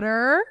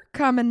newsletter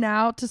coming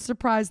out to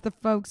surprise the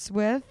folks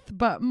with,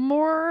 but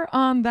more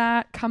on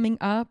that coming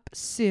up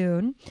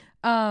soon.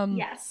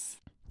 Yes.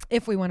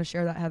 If we want to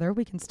share that, Heather,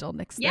 we can still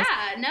nix this. Yeah,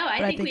 no,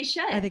 I think we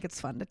should. I think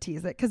it's fun to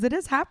tease it because it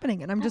is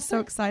happening and I'm just so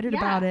excited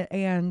about it.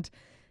 And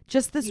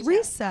just this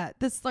reset,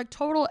 this like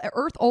total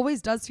Earth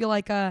always does feel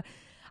like I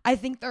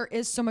think there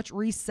is so much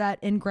reset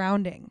in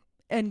grounding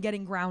and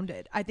getting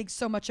grounded. I think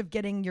so much of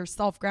getting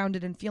yourself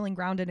grounded and feeling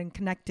grounded and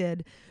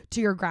connected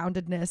to your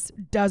groundedness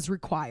does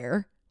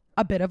require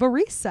a bit of a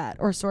reset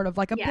or sort of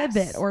like a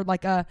pivot or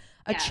like a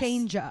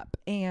change up.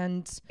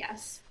 And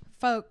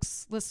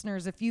folks,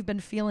 listeners, if you've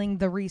been feeling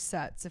the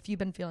resets, if you've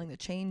been feeling the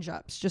change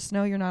ups, just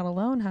know you're not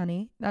alone,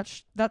 honey.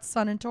 That's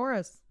Sun and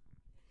Taurus.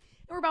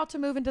 And we're about to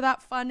move into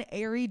that fun,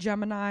 airy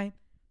Gemini.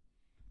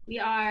 We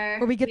are.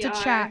 Where we get to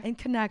chat and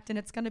connect, and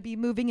it's going to be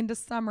moving into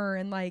summer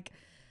and like,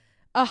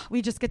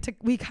 we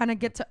kind of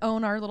get to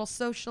own our little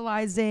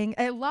socializing.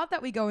 I love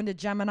that we go into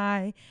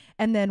Gemini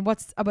and then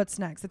what's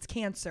next? It's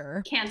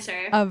Cancer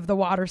of the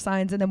water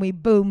signs. And then we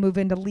move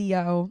into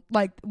Leo.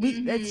 Like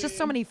it's just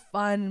so many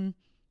fun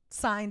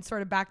signs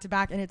sort of back to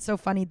back, and it's so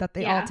funny that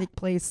they all take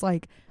place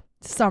like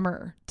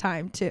summer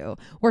time too,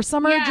 where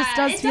summer just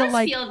does feel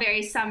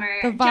very summer.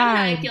 The vibe.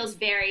 Gemini feels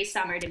very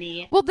summer to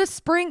me. Well, the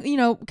spring,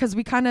 because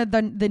we kind of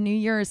the new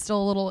year is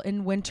still a little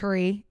in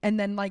wintry, and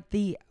then like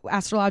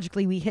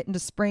astrologically we hit into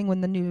spring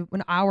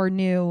when our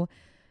new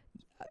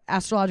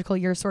astrological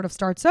year sort of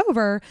starts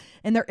over,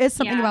 and there is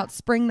something about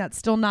spring that's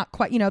still not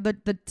quite,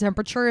 the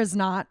temperature is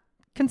not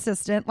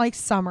consistent like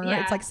summer.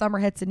 It's like summer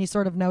hits and you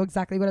sort of know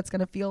exactly what it's going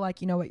to feel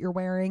like, what you're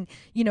wearing,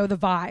 the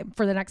vibe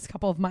for the next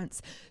couple of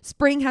months.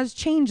 Spring has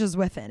changes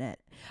within it,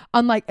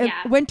 unlike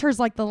winter's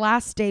like the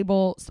last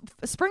stable.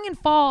 Spring and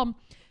fall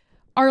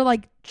are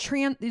like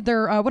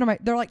they're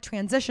like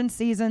transition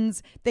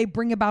seasons. They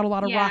bring about a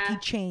lot of rocky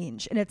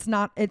change, and it's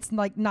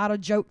like not a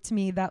joke to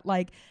me that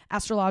like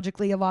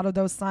astrologically a lot of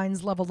those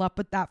signs level up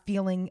with that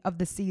feeling of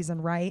the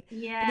season, right?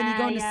 But then you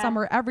go into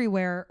summer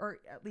everywhere, or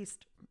at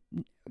least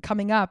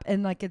coming up,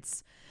 and like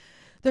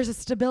there's a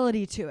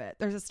stability to it.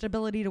 There's a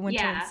stability to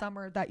winter and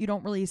summer that you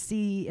don't really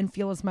see and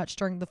feel as much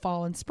during the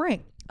fall and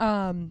spring.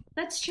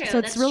 That's true. So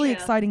it's really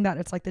exciting that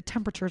it's like the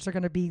temperatures are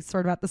going to be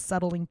sort of at the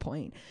settling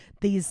point.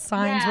 These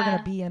signs we're going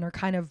to be in are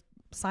kind of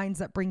signs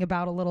that bring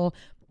about a little,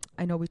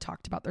 I know we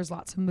talked about there's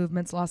lots of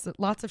movements, lots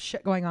of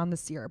shit going on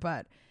this year,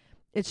 but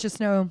it's just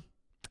no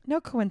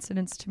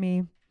coincidence to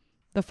me,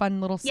 the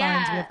fun little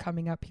signs we have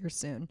coming up here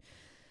soon.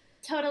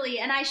 Totally.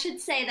 And I should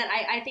say that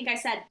I think I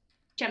said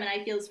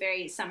Gemini feels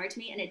very summer to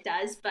me, and it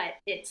does, but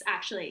it's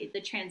actually the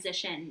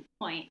transition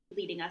point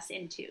leading us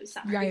into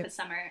summer, because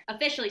summer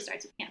officially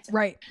starts with Cancer.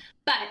 Right.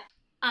 But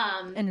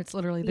and it's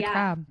literally the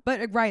crab.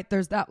 But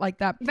there's that like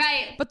that.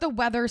 Right. But the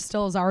weather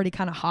still is already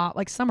kind of hot.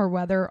 Like summer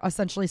weather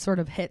essentially sort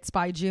of hits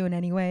by June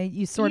anyway.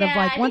 You sort of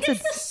like once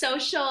it's the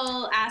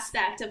social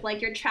aspect of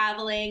like you're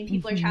traveling,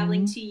 people are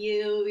traveling to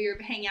you, you're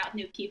hanging out with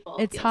new people.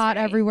 It's hot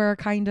everywhere,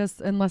 kind of,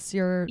 unless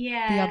you're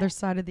the other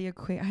side of the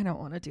equator. I don't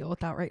want to deal with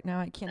that right now.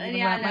 I can't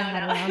even wrap my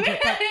head around it.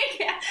 But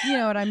you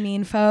know what I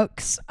mean,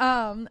 folks.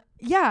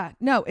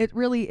 It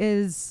really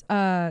is.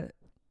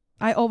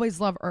 I always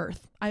love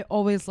Earth. I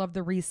always love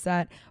the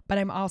reset, but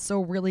I'm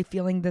also really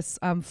feeling this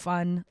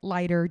fun,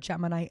 lighter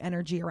Gemini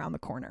energy around the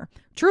corner.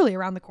 Truly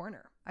around the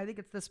corner. I think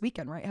it's this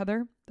weekend, right,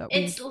 Heather?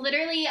 It's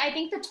literally, I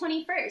think, the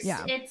 21st.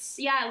 Yeah. It's,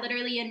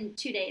 literally in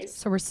 2 days.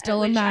 So we're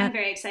still in that. I'm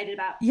very excited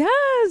about.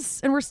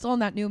 Yes. And we're still in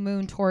that new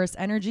moon Taurus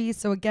energy.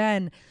 So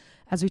again,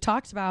 as we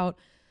talked about,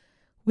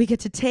 we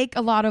get to take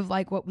a lot of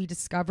like what we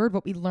discovered,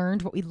 what we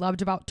learned, what we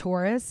loved about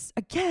Taurus.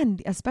 Again,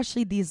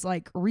 especially these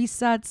like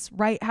resets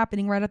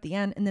happening right at the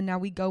end. And then now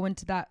we go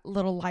into that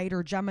little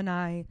lighter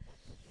Gemini.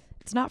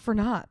 It's not for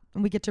naught.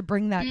 And we get to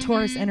bring that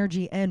Taurus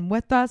energy in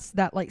with us,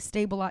 that like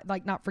stabilize,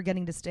 like not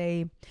forgetting to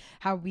stay,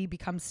 how we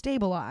become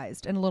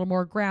stabilized and a little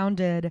more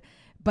grounded,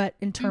 but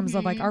in terms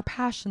of like our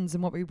passions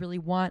and what we really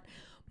want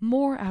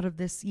more out of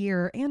this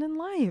year and in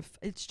life.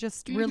 It's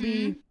just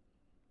really,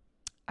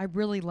 I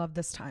really love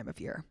this time of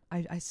year.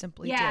 I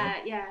simply do.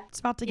 Yeah. It's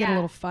about to get a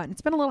little fun.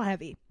 It's been a little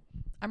heavy.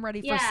 I'm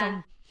ready for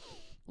some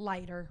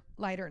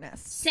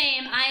lighterness.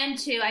 Same. I am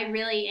too. I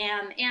really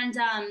am. And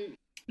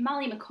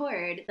Molly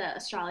McCord, the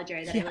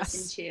astrologer that I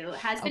listen to,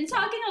 has been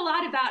talking a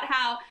lot about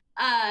how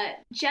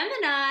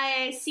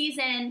Gemini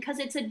season, because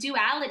it's a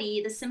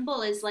duality, the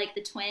symbol is like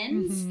the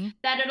twins,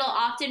 that it'll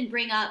often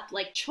bring up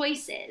like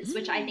choices,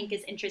 which I think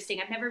is interesting.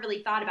 I've never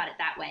really thought about it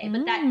that way,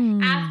 but that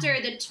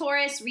after the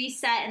Taurus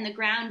reset and the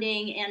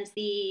grounding and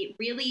the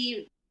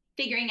really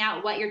figuring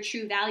out what your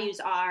true values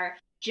are,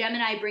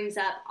 Gemini brings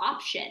up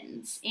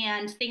options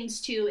and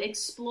things to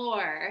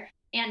explore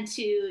and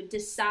to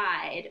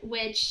decide,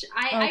 which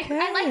I like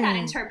that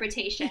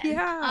interpretation.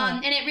 Yeah.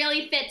 And it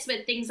really fits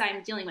with things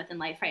I'm dealing with in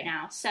life right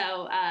now. So,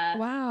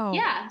 wow.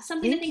 Yeah,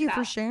 something to think about. Thank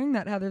you for sharing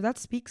that, Heather. That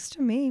speaks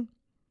to me.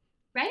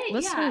 Right?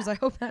 Listeners, I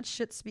hope that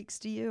shit speaks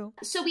to you.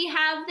 So we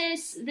have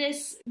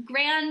this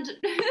grand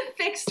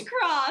fixed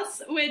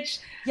cross, which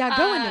go into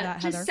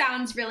that, Heather. Just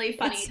sounds really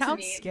funny to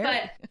me. Scary.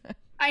 But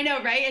I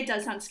know, right? It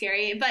does sound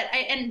scary, but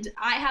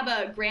I have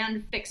a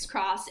grand fixed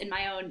cross in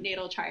my own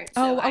natal chart.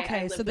 So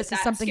okay. So this is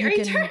something you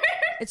can.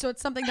 So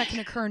it's something that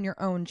can occur in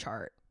your own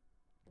chart.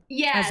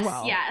 Yes. As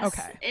well. Yes.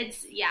 Okay.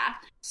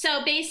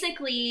 So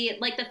basically,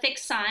 like the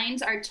fixed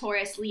signs are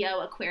Taurus,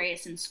 Leo,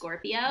 Aquarius, and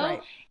Scorpio.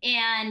 Right.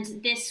 And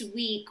this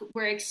week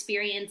we're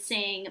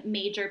experiencing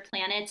major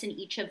planets in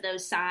each of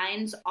those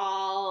signs,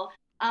 all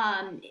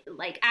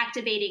like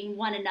activating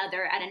one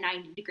another at a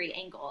 90-degree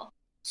angle.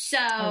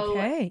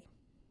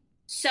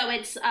 So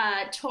it's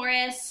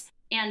Taurus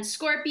and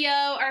Scorpio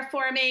are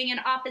forming an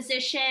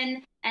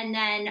opposition. And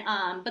then,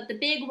 but the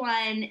big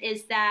one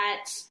is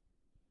that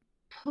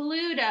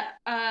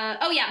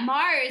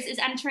Mars is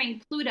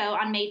entering Pluto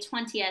on May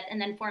 20th and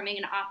then forming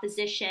an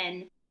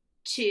opposition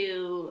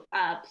to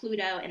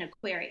Pluto in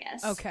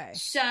Aquarius. Okay.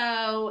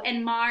 So,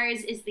 and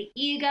Mars is the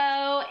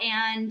ego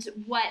and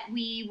what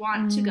we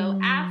want to go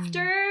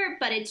after,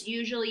 but it's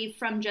usually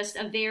from just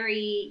a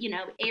very,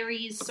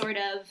 Aries sort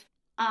of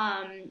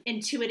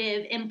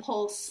intuitive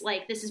impulse,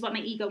 like this is what my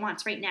ego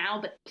wants right now.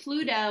 But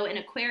Pluto in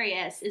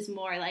Aquarius is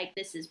more like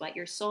this is what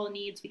your soul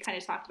needs. We kind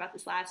of talked about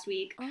this last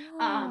week.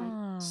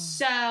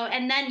 So,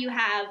 and then you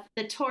have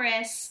the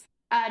Taurus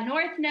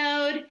North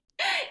Node.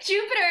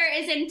 Jupiter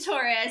is in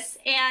Taurus,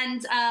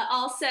 and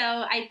also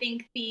I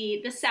think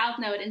the South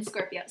Node in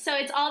Scorpio. So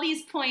it's all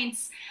these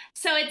points.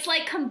 So it's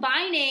like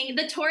combining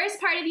the Taurus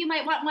part of you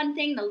might want one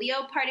thing, the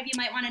Leo part of you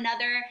might want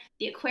another,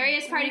 the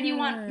Aquarius part of you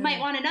might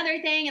want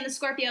another thing, and the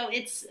Scorpio.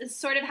 It's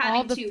sort of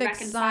having to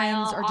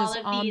reconcile signs are all just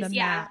of on these. The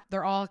map.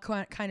 They're all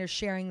kind of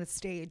sharing the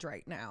stage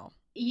right now.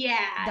 Yeah,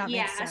 that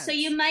makes sense. So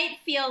you might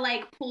feel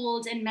like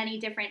pulled in many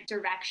different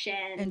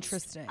directions.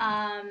 Interesting.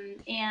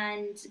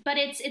 But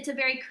it's a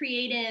very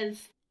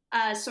creative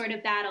sort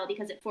of battle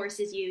because it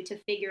forces you to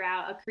figure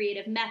out a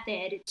creative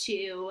method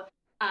to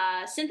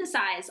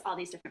synthesize all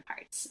these different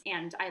parts.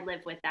 And I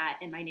live with that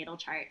in my natal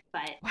chart.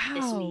 But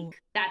this week,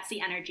 that's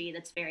the energy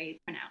that's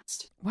very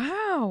pronounced.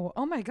 Wow.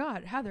 Oh my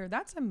God, Heather,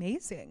 that's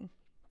amazing.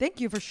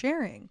 Thank you for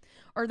sharing.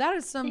 Or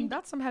that's some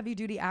heavy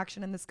duty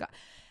action in this guy.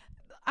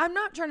 I'm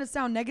not trying to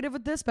sound negative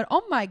with this, but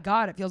oh my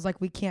God, it feels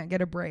like we can't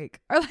get a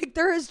break. Or like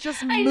there is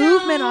just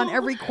movement on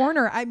every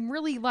corner. I'm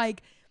really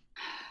like,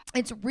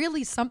 it's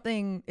really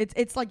something.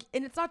 It's like,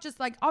 and it's not just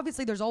like,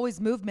 obviously there's always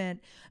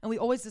movement and we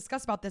always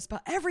discuss about this,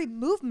 but every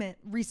movement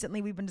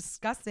recently we've been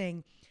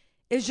discussing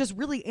is just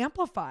really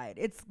amplified.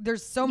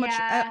 There's so much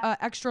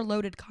extra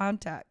loaded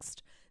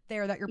context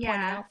there that you're pointing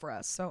out for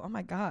us. So, oh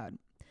my God,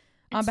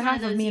 on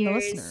behalf of me and the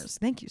listeners,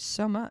 thank you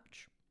so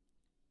much.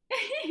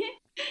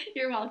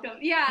 You're welcome.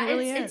 Yeah,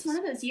 it's one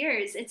of those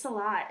years. It's a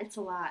lot.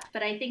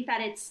 But I think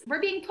that we're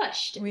being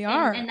pushed. We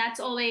are. And that's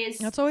always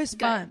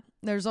fun.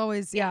 There's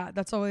always,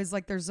 that's always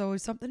like, there's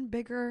always something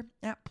bigger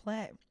at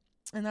play.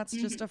 And that's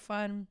just a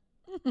fun,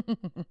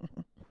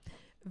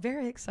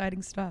 very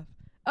exciting stuff.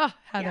 Oh,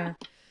 Heather,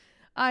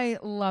 I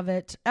love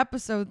it.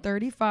 Episode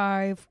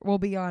 35 will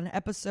be on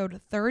episode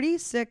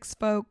 36,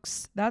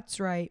 folks. That's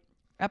right.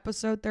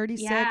 Episode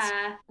 36,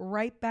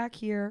 right back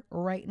here,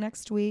 right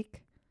next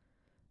week.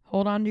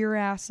 Hold on to your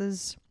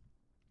asses.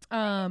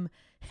 And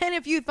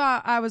if you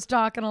thought I was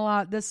talking a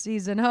lot this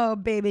season, oh,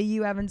 baby,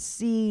 you haven't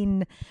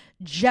seen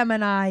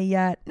Gemini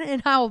yet.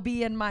 And I'll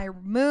be in my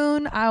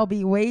moon. I'll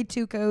be way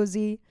too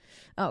cozy.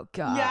 Oh,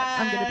 God. Yes,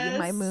 I'm going to be in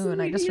my moon.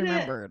 I just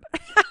remembered.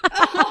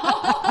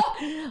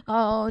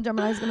 Oh,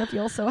 Gemini's going to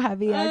feel so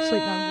heavy. Actually,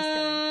 no, I'm just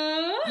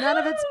kidding. None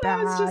of it's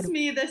bad. It's just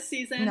me this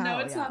season. No,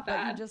 it's not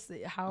bad.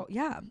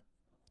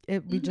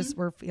 We just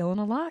were feeling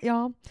a lot,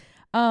 y'all.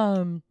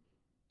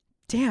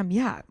 Damn,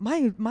 yeah.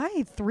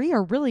 My 3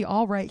 are really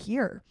all right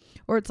here.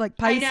 Or it's like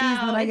Pisces,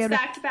 and then I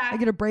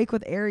get a break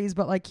with Aries,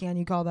 but like, can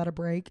you call that a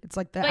break? It's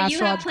like the astrological.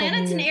 But you have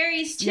planets in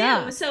Aries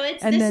too, so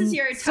this is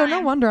your time. So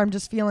no wonder I'm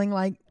just feeling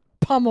like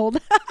pummeled.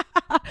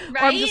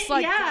 Right? I'm just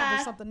like, God,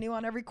 there's something new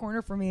on every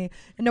corner for me,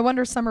 and no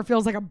wonder summer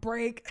feels like a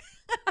break.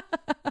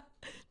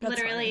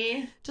 Literally,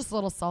 funny. Just a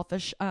little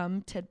selfish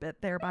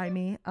tidbit there by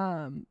me.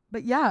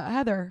 But yeah,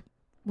 Heather,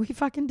 we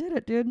fucking did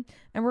it, dude,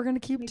 and we're gonna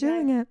keep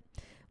doing it.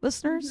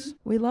 Listeners,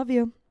 we love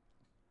you.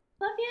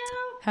 Love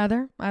you.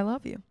 Heather, I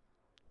love you.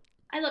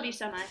 I love you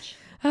so much.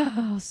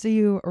 I'll see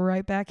you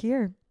right back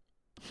here.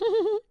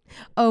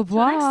 Au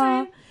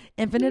revoir.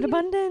 Infinite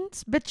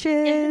abundance,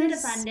 bitches. Infinite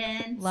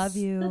abundance. Love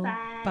you.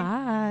 Bye-bye.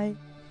 Bye.